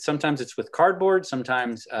up. Sometimes it's with cardboard,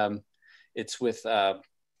 sometimes it's with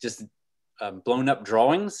just blown up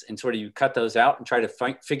drawings, and sort of you cut those out and try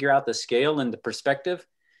to figure out the scale and the perspective.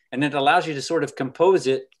 And it allows you to sort of compose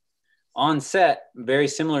it on set, very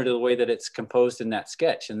similar to the way that it's composed in that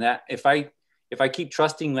sketch. And that if I keep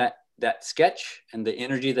trusting that sketch and the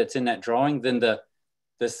energy that's in that drawing, then the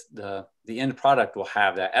end product will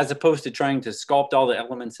have that, as opposed to trying to sculpt all the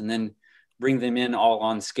elements and then bring them in all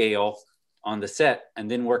on scale on the set and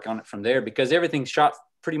then work on it from there. Because everything's shot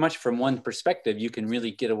pretty much from one perspective, you can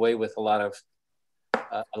really get away with a lot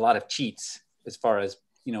of cheats as far as,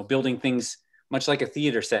 building things much like a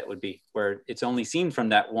theater set would be, where it's only seen from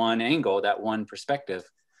that one angle, that one perspective.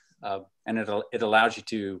 And it allows you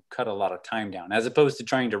to cut a lot of time down, as opposed to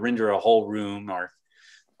trying to render a whole room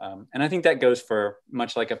and I think that goes for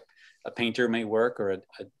much like a painter may work, or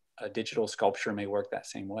a digital sculpture may work that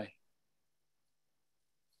same way.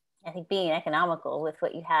 I think being economical with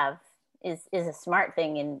what you have is a smart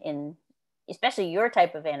thing in especially your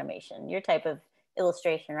type of animation, your type of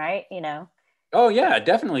illustration, right? Oh yeah,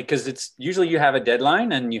 definitely. Because it's usually you have a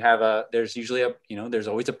deadline and there's usually there's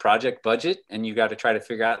always a project budget, and you got to try to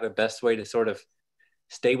figure out the best way to sort of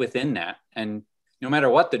stay within that. And no matter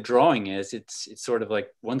what the drawing is, it's sort of like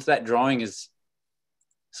once that drawing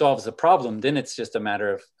solves the problem, then it's just a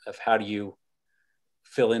matter of how do you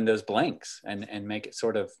fill in those blanks and make it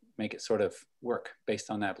sort of work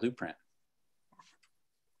based on that blueprint.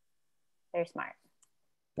 Very smart.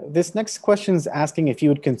 This next question is asking if you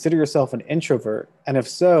would consider yourself an introvert, and if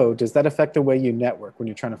so, does that affect the way you network when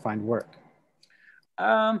you're trying to find work?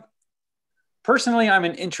 Personally, I'm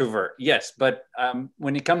an introvert, yes, but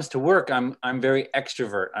when it comes to work, I'm very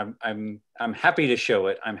extrovert. I'm happy to show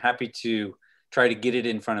it. I'm happy to try to get it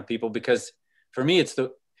in front of people, because for me, it's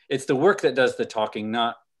the work that does the talking,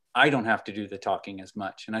 not I don't have to do the talking as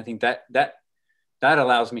much. And I think that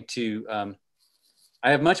allows me to I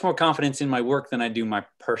have much more confidence in my work than I do my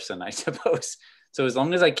person, I suppose. So as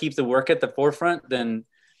long as I keep the work at the forefront, then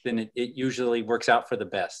it usually works out for the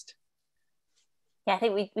best. Yeah, I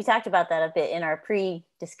think we talked about that a bit in our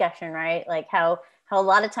pre-discussion, right? Like how a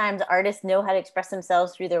lot of times artists know how to express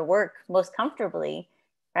themselves through their work most comfortably,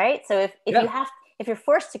 right? So if you're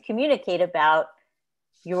forced to communicate about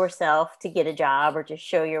yourself to get a job or to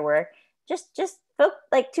show your work, just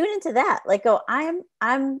tune into that. Like, go, I'm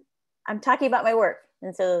talking about my work.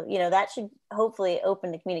 And so, that should hopefully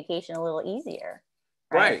open the communication a little easier.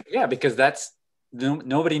 Right. Yeah, because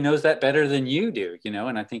nobody knows that better than you do,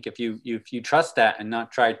 and I think if you trust that and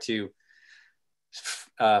not try to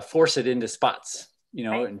force it into spots,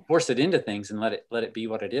 right, and force it into things and let it be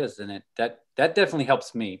what it is, then that definitely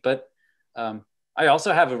helps me. But I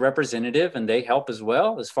also have a representative, and they help as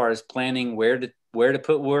well as far as planning where to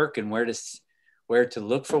put work and where to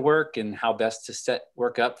look for work and how best to set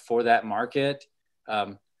work up for that market.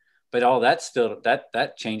 But all that still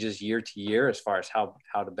that changes year to year as far as how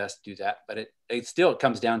to best do that. But it still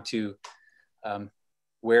comes down to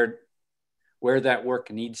where that work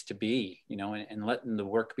needs to be, and letting the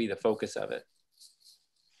work be the focus of it.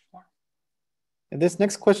 Yeah. And this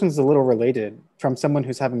next question is a little related, from someone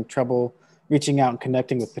who's having trouble reaching out and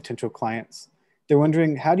connecting with potential clients. They're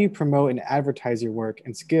wondering, how do you promote and advertise your work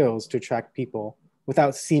and skills to attract people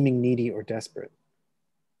without seeming needy or desperate?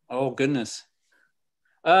 Oh, goodness.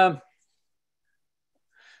 Without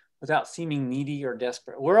seeming needy or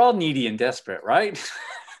desperate. We're all needy and desperate, right?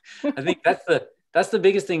 I think that's the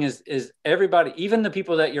biggest thing is everybody, even the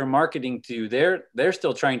people that you're marketing to, they're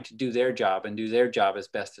still trying to do their job and do their job as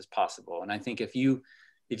best as possible. And I think if you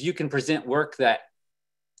can present work that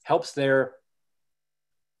helps them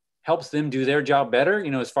do their job better,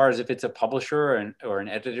 as far as if it's a publisher or an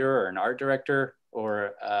editor or an art director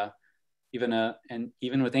or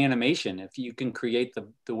even with animation, if you can create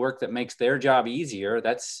the work that makes their job easier,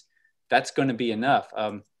 that's going to be enough.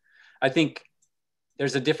 I think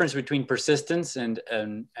there's a difference between persistence and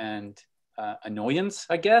annoyance,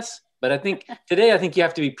 I guess. But I think today, you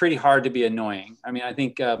have to be pretty hard to be annoying. I mean, I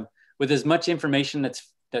think with as much information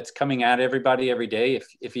that's coming at everybody every day,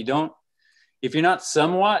 if you're not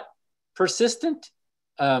somewhat persistent,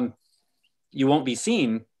 you won't be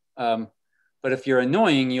seen. But if you're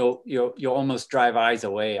annoying, you'll almost drive eyes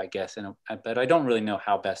away, I guess. But I don't really know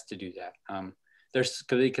how best to do that.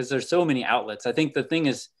 Because there's so many outlets. I think the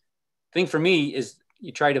thing for me is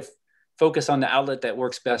you try to focus on the outlet that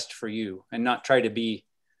works best for you, and not try to be,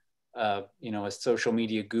 a social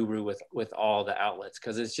media guru with all the outlets,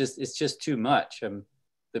 because it's just too much.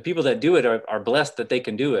 The people that do it are blessed that they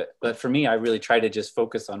can do it. But for me, I really try to just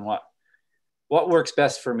focus on what works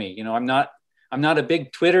best for me. I'm not a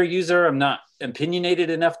big Twitter user. I'm not opinionated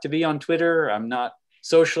enough to be on Twitter. I'm not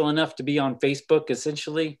social enough to be on Facebook,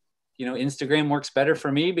 essentially. Instagram works better for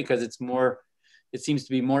me because it seems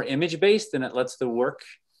to be more image based, and it lets the work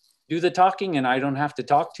do the talking, and I don't have to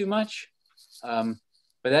talk too much. But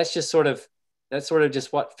that's sort of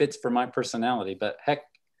just what fits for my personality. But heck,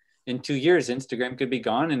 in 2 years, Instagram could be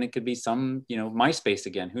gone, and it could be some, MySpace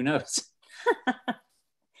again. Who knows?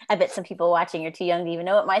 I bet some people watching are too young to even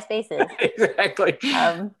know what MySpace is. Exactly.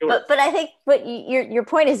 But I think your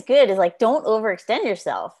point is good, is like, don't overextend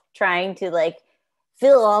yourself trying to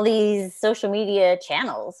fill all these social media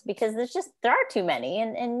channels, because there are too many,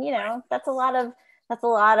 and that's a lot of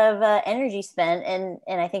energy spent.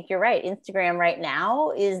 And I think you're right. Instagram right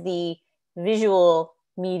now is the visual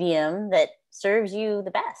medium that serves you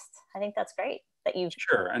the best. I think that's great that you've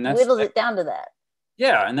whittled it down to that.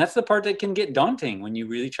 Yeah, and that's the part that can get daunting when you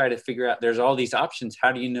really try to figure out, there's all these options.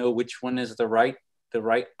 How do you know which one is the right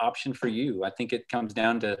option for you? I think it comes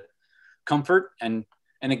down to comfort and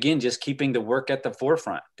again, just keeping the work at the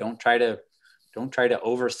forefront. Don't try to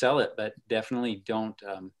oversell it, but definitely don't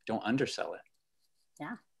undersell it.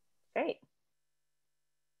 Yeah, great.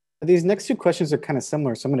 These next two questions are kind of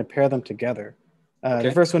similar, so I'm going to pair them together. Okay.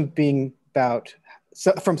 The first one being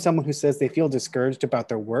from someone who says they feel discouraged about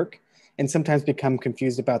their work and sometimes become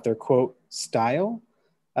confused about their, quote, style.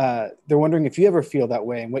 They're wondering if you ever feel that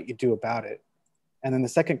way and what you do about it. And then the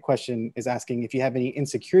second question is asking if you have any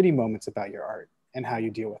insecurity moments about your art and how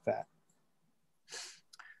you deal with that.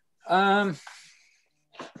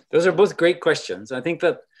 Those are both great questions. I think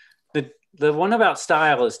that the one about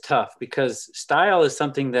style is tough, because style is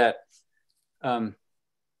something that for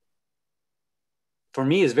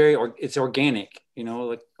me is it's organic.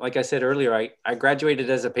 Like I said earlier, I graduated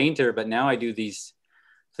as a painter, but now I do these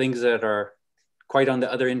things that are quite on the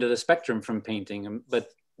other end of the spectrum from painting. But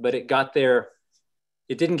it got there.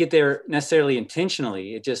 It didn't get there necessarily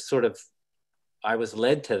intentionally. It just sort of, I was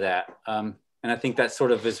led to that. And I think that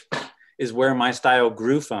sort of is where my style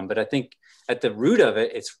grew from. But I think at the root of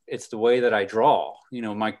it, it's the way that I draw.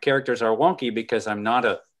 My characters are wonky because I'm not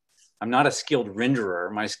a skilled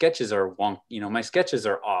renderer. My sketches are my sketches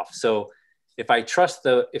are off. So if I trust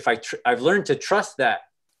I've learned to trust that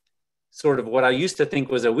sort of what I used to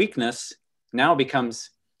think was a weakness now becomes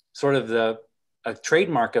sort of a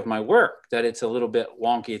trademark of my work, that it's a little bit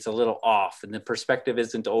wonky, it's a little off, and the perspective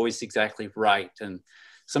isn't always exactly right. And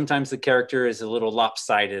sometimes the character is a little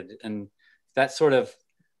lopsided, and that sort of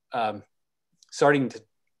starting to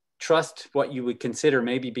trust what you would consider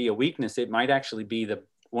maybe be a weakness, it might actually be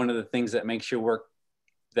one of the things that makes your work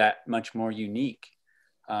that much more unique.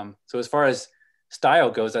 So as far as style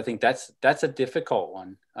goes, I think that's a difficult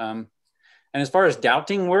one. And as far as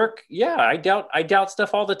doubting work, yeah, I doubt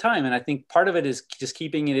stuff all the time. And I think part of it is just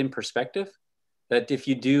keeping it in perspective, that if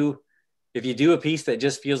you do a piece that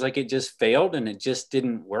just feels like it just failed and it just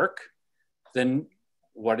didn't work, then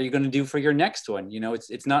what are you going to do for your next one?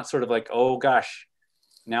 It's not sort of like, oh gosh,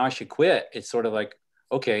 now I should quit. It's sort of like,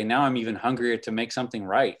 okay, now I'm even hungrier to make something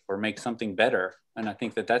right or make something better. And I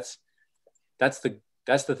think that's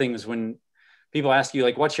the thing, is when people ask you,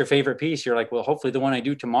 like, what's your favorite piece? You're like, well, hopefully the one I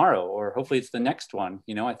do tomorrow, or hopefully it's the next one.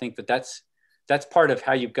 I think that's part of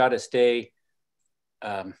how you've got to stay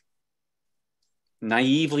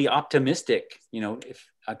naively optimistic. You know, if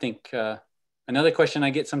I think another question I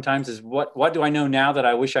get sometimes is what do I know now that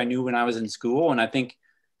I wish I knew when I was in school? And I think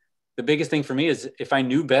the biggest thing for me is if I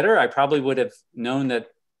knew better, I probably would have known that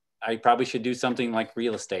I probably should do something like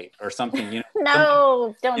real estate or something, you know.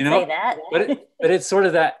 No, don't say that. But it's sort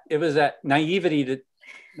of that, it was that naivety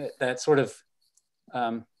that sort of,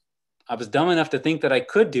 I was dumb enough to think that I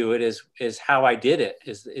could do it is how I did it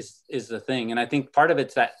is the thing. And I think part of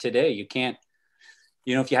it's that today you can't,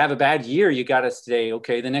 you know, if you have a bad year, you got to say,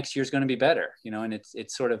 okay, the next year's going to be better, you know, and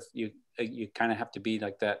it's sort of, you kind of have to be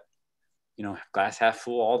like that, you know, glass half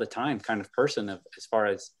full all the time kind of person as far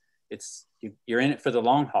as you're in it for the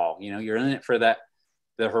long haul, you know, you're in it for the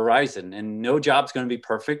horizon, and no job's going to be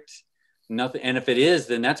perfect. Nothing. And if it is,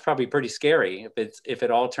 then that's probably pretty scary. If it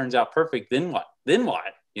all turns out perfect, then what,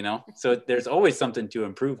 you know? So there's always something to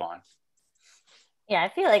improve on. Yeah, I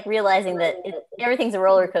feel like realizing that everything's a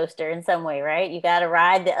roller coaster in some way, right? You got to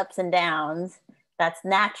ride the ups and downs. That's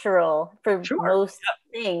natural for most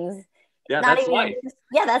things. Yeah, that's life.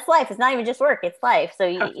 Yeah, that's life. It's not even just work, it's life. So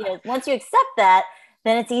you know, once you accept that,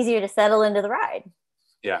 then it's easier to settle into the ride.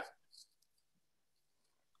 Yeah.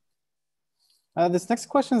 This next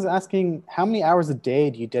question is asking, how many hours a day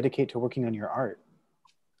do you dedicate to working on your art?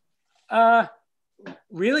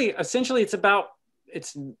 Really, essentially, it's about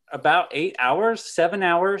 8 hours, 7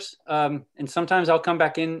 hours. And sometimes I'll come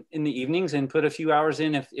back in the evenings and put a few hours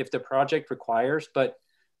in if the project requires. But,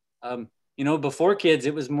 you know, before kids,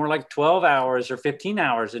 it was more like 12 hours or 15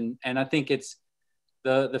 hours. And I think it's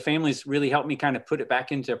the families really helped me kind of put it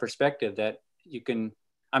back into perspective that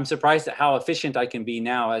I'm surprised at how efficient I can be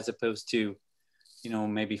now as opposed to, you know,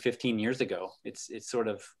 maybe 15 years ago. It's sort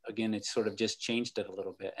of just changed it a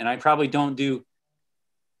little bit. And I probably don't do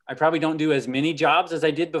as many jobs as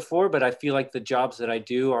I did before, but I feel like the jobs that I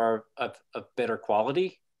do are of better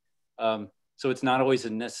quality. So it's not always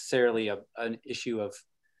necessarily an issue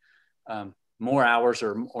of more hours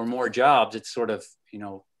or more jobs. It's sort of, you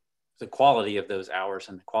know, the quality of those hours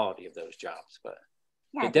and the quality of those jobs. But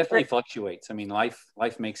yeah, it definitely fluctuates. I mean, life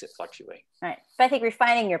makes it fluctuate. Right. But I think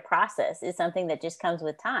refining your process is something that just comes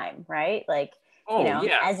with time, right? Like, you know,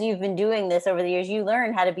 as you've been doing this over the years, you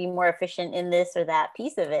learn how to be more efficient in this or that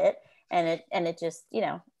piece of it. And it just, you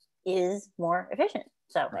know, is more efficient.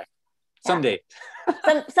 So right. Someday.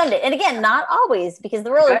 Someday. And again, not always, because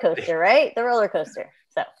the roller coaster, right? The roller coaster.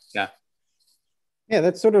 So yeah. Yeah,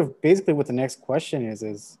 that's sort of basically what the next question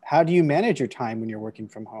is how do you manage your time when you're working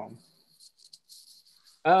from home?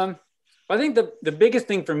 I think the biggest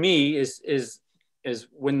thing for me is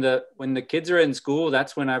when the kids are in school,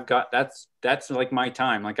 that's when that's like my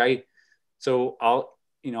time. Like I'll,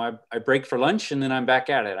 you know, I break for lunch and then I'm back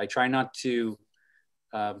at it. I try not to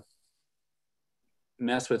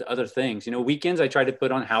mess with other things. You know, weekends I try to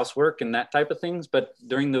put on housework and that type of things, but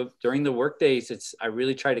during the work days, I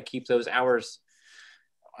really try to keep those hours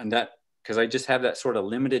on that, because I just have that sort of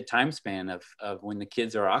limited time span of when the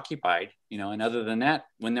kids are occupied, you know, and other than that,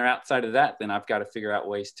 when they're outside of that, then I've got to figure out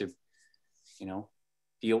ways to, you know,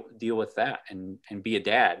 deal with that and be a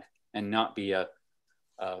dad and not be an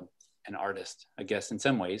artist, I guess, in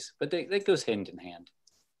some ways, but that goes hand in hand.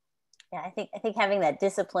 Yeah, I think having that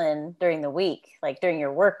discipline during the week, like during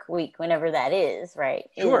your work week, whenever that is, right,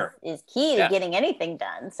 is key to getting anything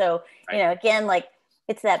done. So, you know, again, like,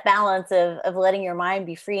 it's that balance of letting your mind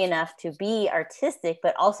be free enough to be artistic,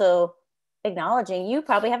 but also acknowledging you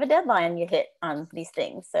probably have a deadline you hit on these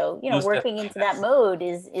things. So, you know, most working into that mode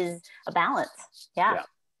is a balance. Yeah.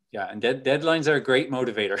 And deadlines are a great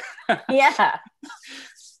motivator. Yeah.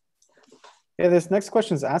 Yeah. This next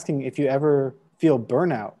question is asking if you ever feel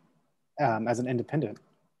burnout as an independent.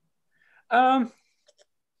 I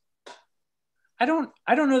don't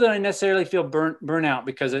know that I necessarily feel burnout,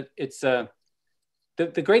 because it's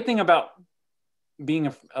the great thing about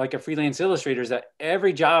being a freelance illustrator is that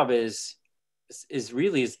every job is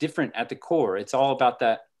really different at the core. It's all about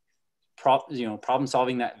that problem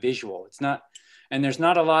solving, that visual. It's not, and there's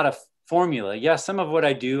not a lot of formula. Yeah, some of what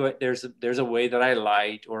I do, there's a way that I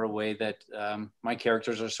light or a way that my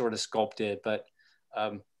characters are sort of sculpted, but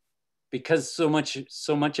because so much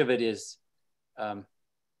of it is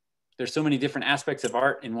there's so many different aspects of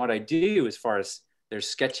art in what I do, as far as there's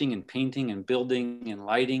sketching and painting and building and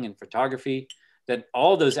lighting and photography, that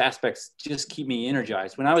all those aspects just keep me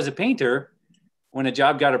energized. When I was a painter, when a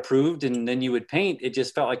job got approved and then you would paint, it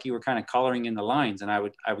just felt like you were kind of coloring in the lines, and I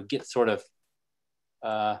would get sort of,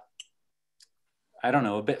 I don't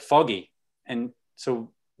know, a bit foggy. And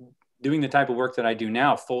so doing the type of work that I do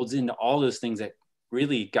now folds into all those things that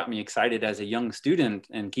really got me excited as a young student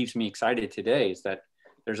and keeps me excited today, is that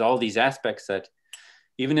there's all these aspects that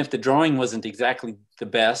even if the drawing wasn't exactly the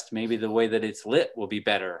best, maybe the way that it's lit will be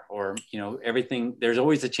better, or, you know, everything, there's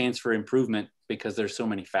always a chance for improvement because there's so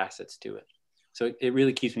many facets to it. So it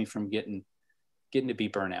really keeps me from getting to be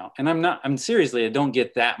burnout. And I'm seriously, I don't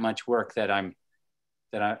get that much work that I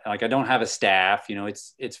don't have a staff, you know,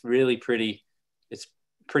 it's really pretty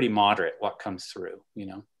moderate what comes through, you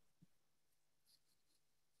know.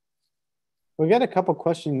 We got a couple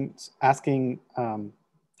questions asking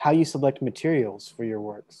how you select materials for your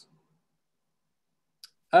works.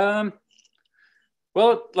 Well,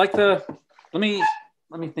 like let me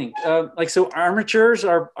think. Like, so armatures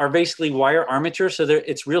are basically wire armatures, so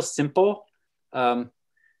it's real simple. So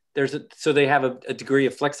they have a degree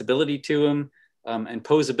of flexibility to them and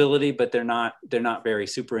posability, but they're not very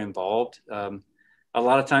super involved. A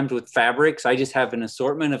lot of times with fabrics, I just have an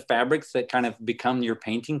assortment of fabrics that kind of become your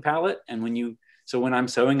painting palette. And when I'm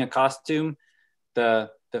sewing a costume, the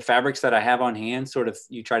fabrics that I have on hand, sort of,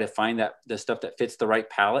 you try to find the stuff that fits the right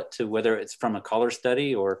palette, to whether it's from a color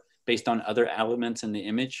study or based on other elements in the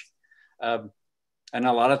image. And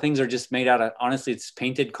a lot of things are just made out of, honestly, it's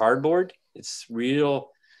painted cardboard. It's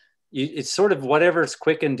real. It's sort of whatever's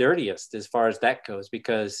quick and dirtiest as far as that goes,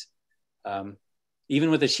 because even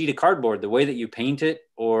with a sheet of cardboard, the way that you paint it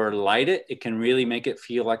or light it, it can really make it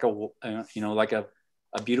feel like a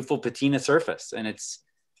beautiful patina surface. And it's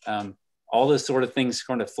all those sort of things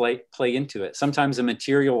kind of play into it. Sometimes a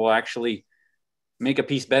material will actually make a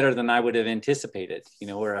piece better than I would have anticipated, you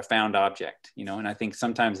know, or a found object, you know. And I think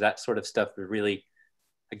sometimes that sort of stuff really,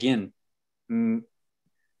 again,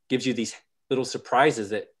 gives you these little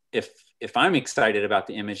surprises that if I'm excited about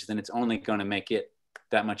the image, then it's only going to make it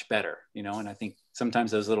that much better, you know. And I think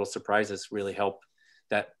sometimes those little surprises really help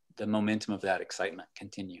the momentum of that excitement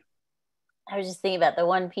continue. I was just thinking about the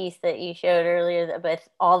one piece that you showed earlier with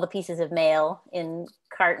all the pieces of mail in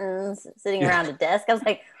cartons sitting around a desk. I was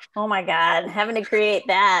like, oh my God, having to create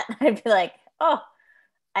that. I'd be like, oh,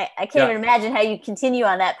 I can't even imagine how you continue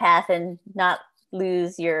on that path and not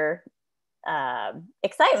lose your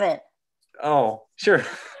excitement. Oh, sure.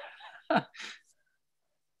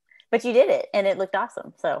 But you did it and it looked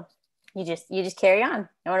awesome. So you just carry on.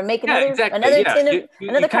 I want to make another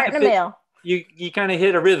carton of mail. You kind of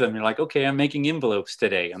hit a rhythm. You're like, okay, I'm making envelopes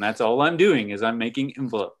today, and that's all I'm doing is I'm making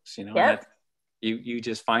envelopes, you know. Yep. And you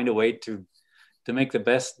just find a way to make the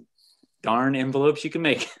best darn envelopes you can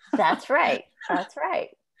make. That's right.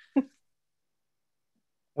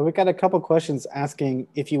 Well, we got a couple questions asking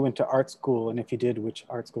if you went to art school, and if you did, which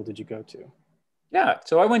art school did you go to? Yeah,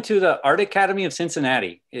 so I went to the Art Academy of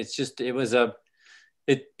Cincinnati. It's still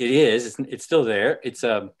there. It's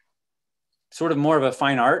a sort of more of a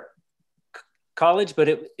fine art college, but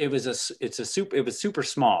it was super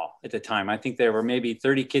small at the time. I think there were maybe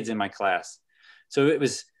 30 kids in my class. So it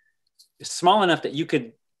was small enough that you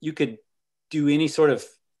could do any sort of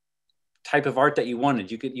type of art that you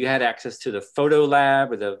wanted. You had access to the photo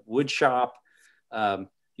lab or the wood shop.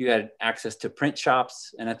 You had access to print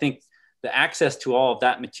shops. And I think the access to all of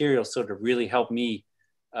that material sort of really helped me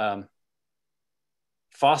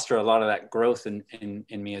foster a lot of that growth in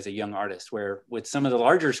me as a young artist, where with some of the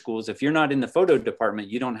larger schools, if you're not in the photo department,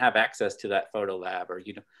 you don't have access to that photo lab, or,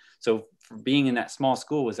 you know, so being in that small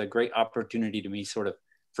school was a great opportunity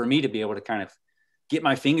for me to be able to kind of get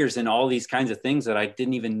my fingers in all these kinds of things that I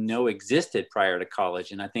didn't even know existed prior to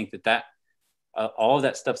college. And I think that all of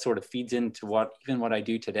that stuff sort of feeds into what I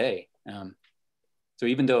do today. So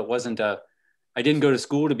even though I didn't go to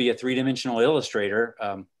school to be a three-dimensional illustrator,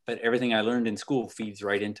 but everything I learned in school feeds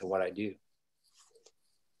right into what I do.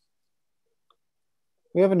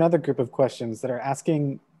 We have another group of questions that are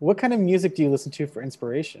asking, what kind of music do you listen to for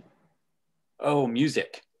inspiration? Oh,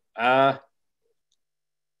 music.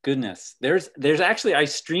 Goodness. There's actually, I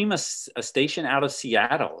stream a station out of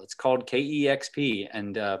Seattle. It's called KEXP.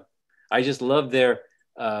 And I just love their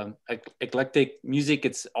eclectic music.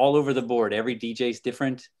 It's all over the board. Every DJ's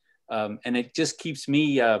different. And it just keeps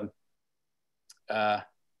me,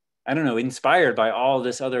 I don't know, inspired by all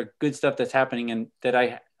this other good stuff that's happening, and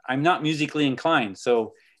that I'm not musically inclined.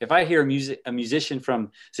 So if I hear a musician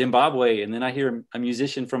from Zimbabwe, and then I hear a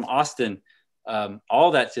musician from Austin,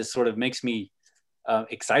 all that just sort of makes me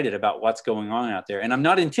excited about what's going on out there. And I'm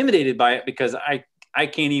not intimidated by it because I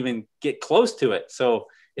can't even get close to it. So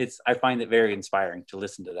I find it very inspiring to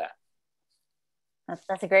listen to that.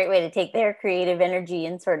 That's a great way to take their creative energy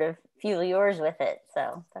and sort of fuel yours with it.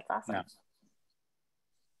 So that's awesome.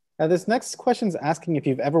 Yeah. This next question is asking if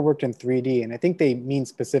you've ever worked in 3D, and I think they mean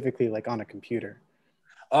specifically like on a computer.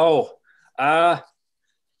 Oh,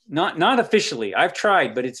 not officially. I've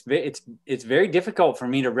tried, but it's very difficult for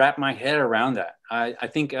me to wrap my head around that. I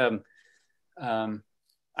think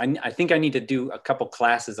I think I need to do a couple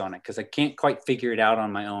classes on it because I can't quite figure it out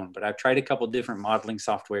on my own. But I've tried a couple different modeling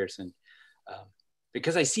softwares, and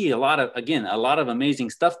because I see a lot of amazing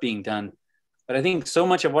stuff being done. But I think so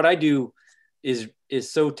much of what I do is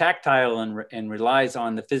so tactile and relies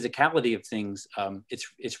on the physicality of things.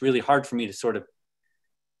 It's really hard for me to sort of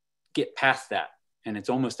get past that, and it's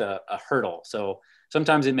almost a hurdle. So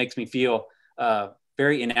sometimes it makes me feel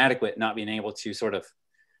very inadequate not being able to sort of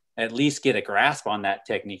at least get a grasp on that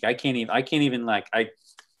technique. I can't even like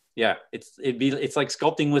it's like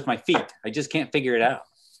sculpting with my feet. I just can't figure it out.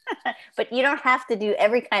 But you don't have to do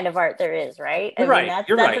every kind of art there is, right? You're right.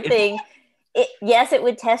 That's right. the thing. Yes, it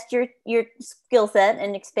would test your skill set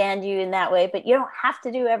and expand you in that way, but you don't have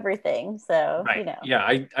to do everything. So, right.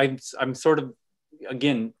 Yeah, I'm sort of,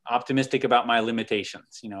 again, optimistic about my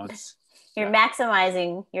limitations. You're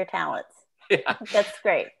maximizing your talents. Yeah. That's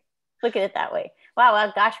great. Look at it that way. Wow,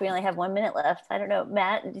 well, gosh, we only have 1 minute left. I don't know,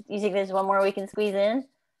 Matt, you think there's one more we can squeeze in?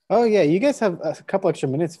 Oh yeah, you guys have a couple extra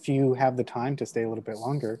minutes if you have the time to stay a little bit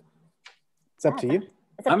longer. It's up to you.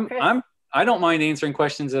 I don't mind answering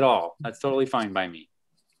questions at all. That's totally fine by me.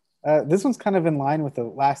 This one's kind of in line with the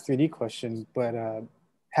last 3D question, but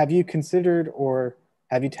have you considered or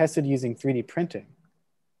have you tested using 3D printing?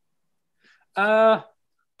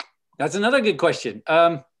 That's another good question.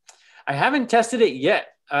 I haven't tested it yet.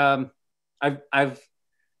 I've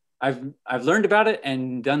learned about it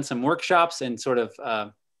and done some workshops and sort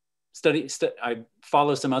of I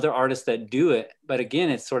follow some other artists that do it, but again,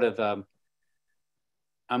 it's sort of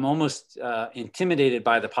I'm almost intimidated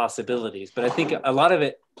by the possibilities. But I think a lot of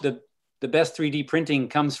it, the best 3D printing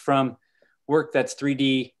comes from work that's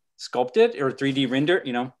 3D sculpted or 3D rendered.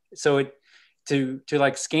 So to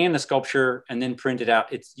like scan the sculpture and then print it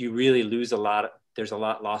out, you really lose a lot. There's a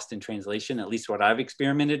lot lost in translation, at least what I've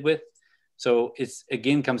experimented with. So it's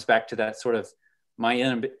again comes back to that sort of my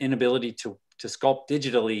inability to sculpt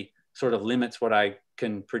digitally sort of limits what I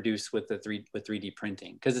can produce with 3D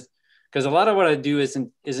printing, because a lot of what I do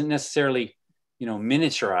isn't necessarily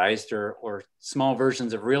miniaturized or small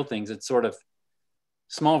versions of real things. It's sort of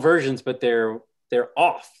small versions, but they're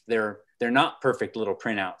off. They're not perfect little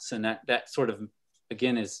printouts, and that sort of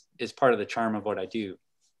again is part of the charm of what I do.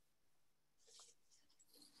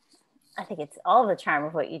 I think it's all the charm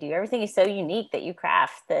of what you do. Everything is so unique that you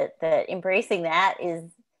craft that embracing that is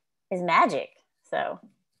magic. So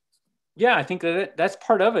yeah, I think that's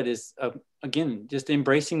part of it is again just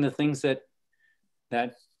embracing the things that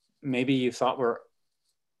maybe you thought were,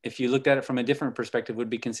 if you looked at it from a different perspective, would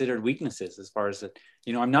be considered weaknesses. As far as that,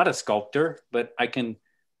 I'm not a sculptor, but I can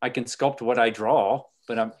sculpt what I draw.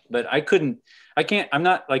 But I'm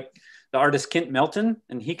not like the artist Kent Melton,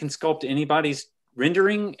 and he can sculpt anybody's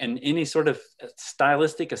rendering and any sort of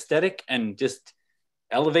stylistic aesthetic and just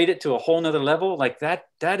elevate it to a whole nother level. Like that's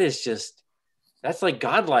like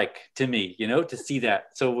godlike to me, to see that.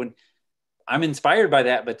 So when I'm inspired by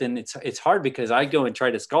that, but then it's hard because I go and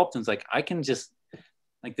try to sculpt and it's like, I can just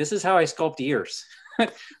like, this is how I sculpt ears.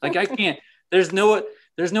 Like I can't, there's no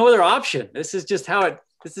other option. This is how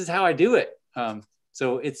I do it.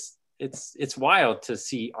 So it's wild to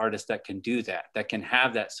see artists that can do that can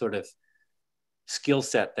have that sort of skill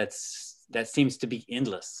set that seems to be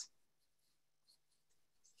endless.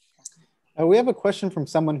 We have a question from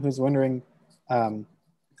someone who's wondering, how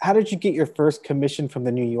did you get your first commission from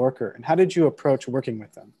the New Yorker, and how did you approach working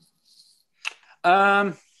with them?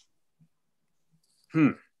 I'm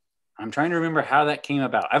trying to remember how that came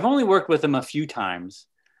about. I've only worked with them a few times,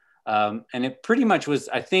 and it pretty much was,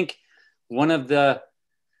 I think, one of the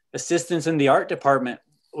assistants in the art department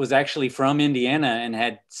was actually from Indiana and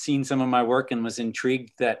had seen some of my work and was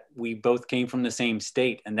intrigued that we both came from the same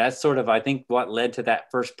state. And that's sort of, I think, what led to that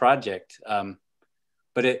first project.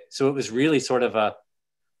 It was really sort of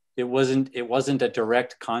it wasn't a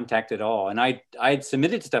direct contact at all. And I'd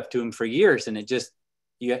submitted stuff to him for years, and it just,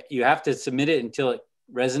 you have to submit it until it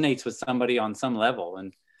resonates with somebody on some level.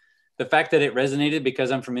 And the fact that it resonated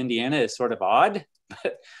because I'm from Indiana is sort of odd,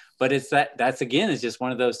 but that's again, is just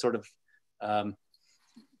one of those sort of,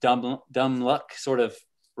 dumb luck, sort of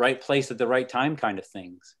right place at the right time kind of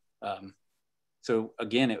things. So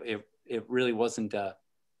again, it really wasn't,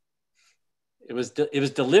 it was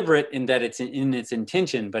deliberate in that it's in its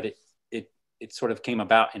intention, but it sort of came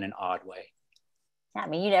about in an odd way. I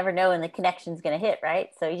mean, you never know when the connection's going to hit, right?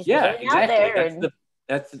 So you just get it exactly. out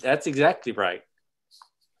there. That's exactly right.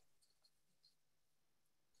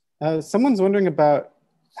 Someone's wondering about,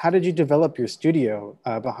 how did you develop your studio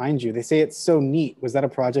behind you? They say it's so neat. Was that a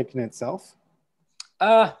project in itself?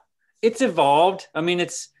 It's evolved. I mean, I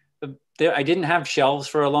didn't have shelves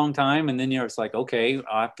for a long time, and then it's like, okay,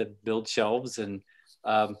 I'll have to build shelves, and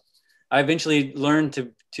I eventually learned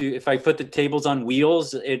to if I put the tables on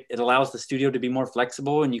wheels, it allows the studio to be more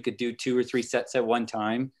flexible, and you could do 2 or 3 sets at one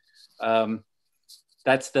time. I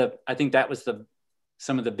think that was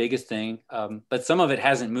some of the biggest thing. But some of it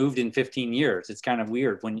hasn't moved in 15 years. It's kind of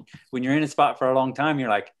weird when you're in a spot for a long time, you're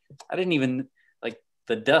like, I didn't even like,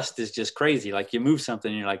 the dust is just crazy. Like, you move something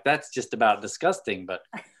and you're like, that's just about disgusting. But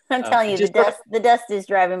I'm telling you, the dust is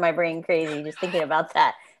driving my brain crazy just thinking about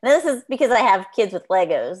that. And this is because I have kids with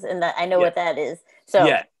Legos, and I know what that is. So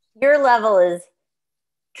your level is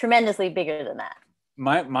tremendously bigger than that.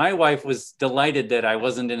 My wife was delighted that I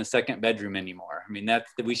wasn't in a second bedroom anymore. I mean,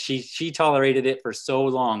 she tolerated it for so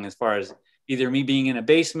long, as far as either me being in a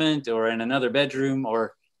basement or in another bedroom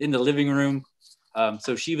or in the living room.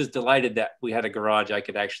 So she was delighted that we had a garage. I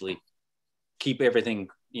could actually keep everything,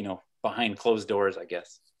 behind closed doors, I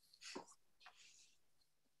guess.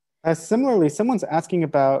 Similarly, someone's asking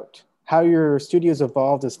about how your studio's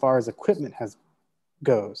evolved as far as equipment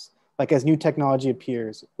goes. Like, as new technology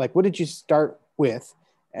appears, like, what did you start with,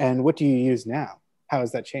 and what do you use now? How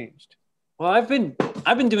has that changed? Well, I've been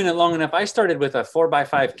doing it long enough. I started with a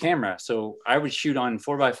 4x5 camera, so I would shoot on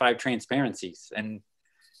 4x5 transparencies, and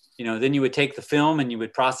then you would take the film and you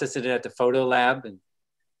would process it at the photo lab. And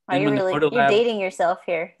you're dating yourself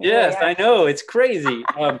here. Yes, I know, it's crazy.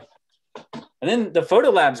 And then the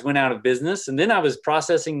photo labs went out of business, and then I was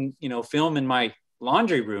processing, film in my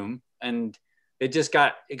laundry room, and it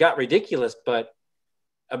got ridiculous. But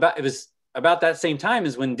it was about that same time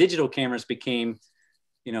as when digital cameras became,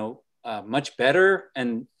 much better,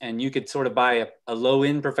 and you could sort of buy a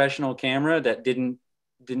low-end professional camera that didn't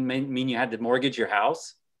mean you had to mortgage your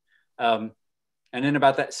house. And then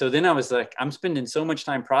about that, so then I was like, I'm spending so much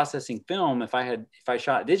time processing film. If I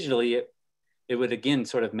shot digitally, it would again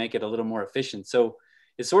sort of make it a little more efficient. So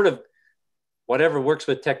it's sort of whatever works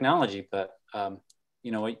with technology. But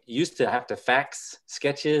it used to have to fax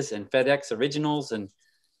sketches and FedEx originals, and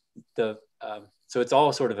so it's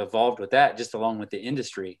all sort of evolved with that, just along with the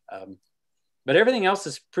industry. But everything else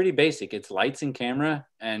is pretty basic. It's lights and camera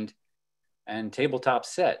and tabletop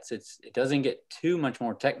sets. It doesn't get too much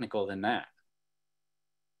more technical than that.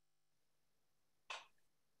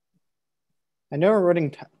 I know we're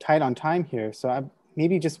running tight on time here, so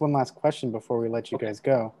maybe just one last question before we let you guys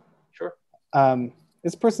go. Sure.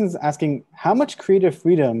 This person's asking, how much creative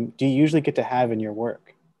freedom do you usually get to have in your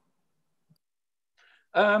work?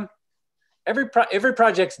 Every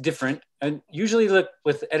project's different, and usually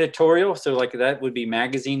with editorial, so like that would be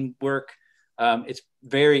magazine work. It's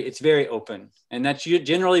very open, and that's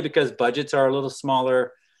generally because budgets are a little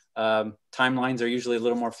smaller. Timelines are usually a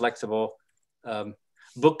little more flexible.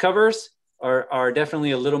 Book covers are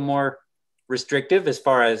definitely a little more restrictive, as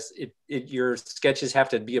far as your sketches have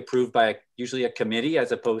to be approved by usually a committee,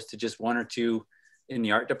 as opposed to just one or two in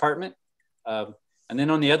the art department. And then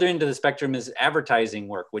on the other end of the spectrum is advertising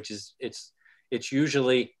work, which is it's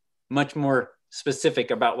usually much more specific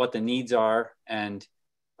about what the needs are, and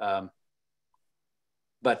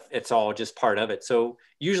but it's all just part of it. So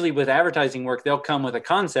usually with advertising work, they'll come with a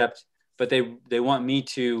concept, but they want me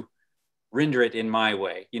to render it in my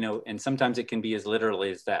way, and sometimes it can be as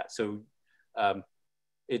literally as that. So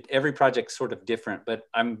every project's sort of different, but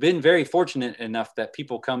I've been very fortunate enough that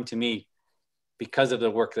people come to me because of the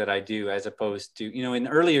work that I do, as opposed to, in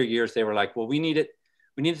earlier years, they were like, well, we need it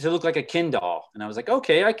to look like a Ken doll. And I was like,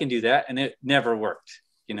 okay, I can do that. And it never worked,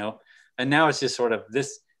 and now it's just sort of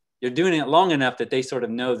this, you're doing it long enough that they sort of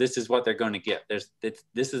know this is what they're going to get.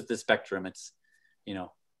 This is the spectrum. It's,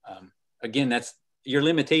 again, that's your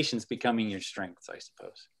limitations becoming your strengths, I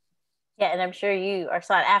suppose. Yeah, and I'm sure you are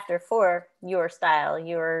sought after for your style,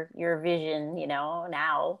 your vision,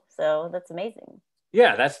 now. So that's amazing.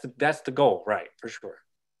 Yeah, that's the goal, right? For sure.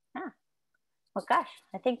 Yeah. Well, gosh,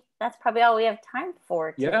 I think that's probably all we have time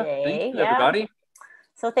for today. Yeah, thank you, everybody.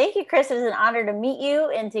 So thank you, Chris. It was an honor to meet you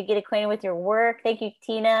and to get acquainted with your work. Thank you,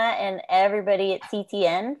 Tina, and everybody at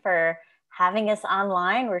CTN for having us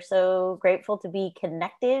online. We're so grateful to be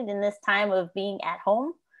connected in this time of being at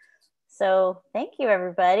home. So thank you,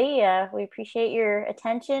 everybody. We appreciate your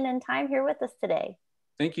attention and time here with us today.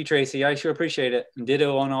 Thank you, Tracy. I sure appreciate it. And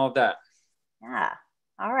ditto on all of that. Yeah.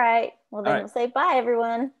 All right. Well, then we'll say bye,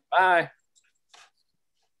 everyone. Bye.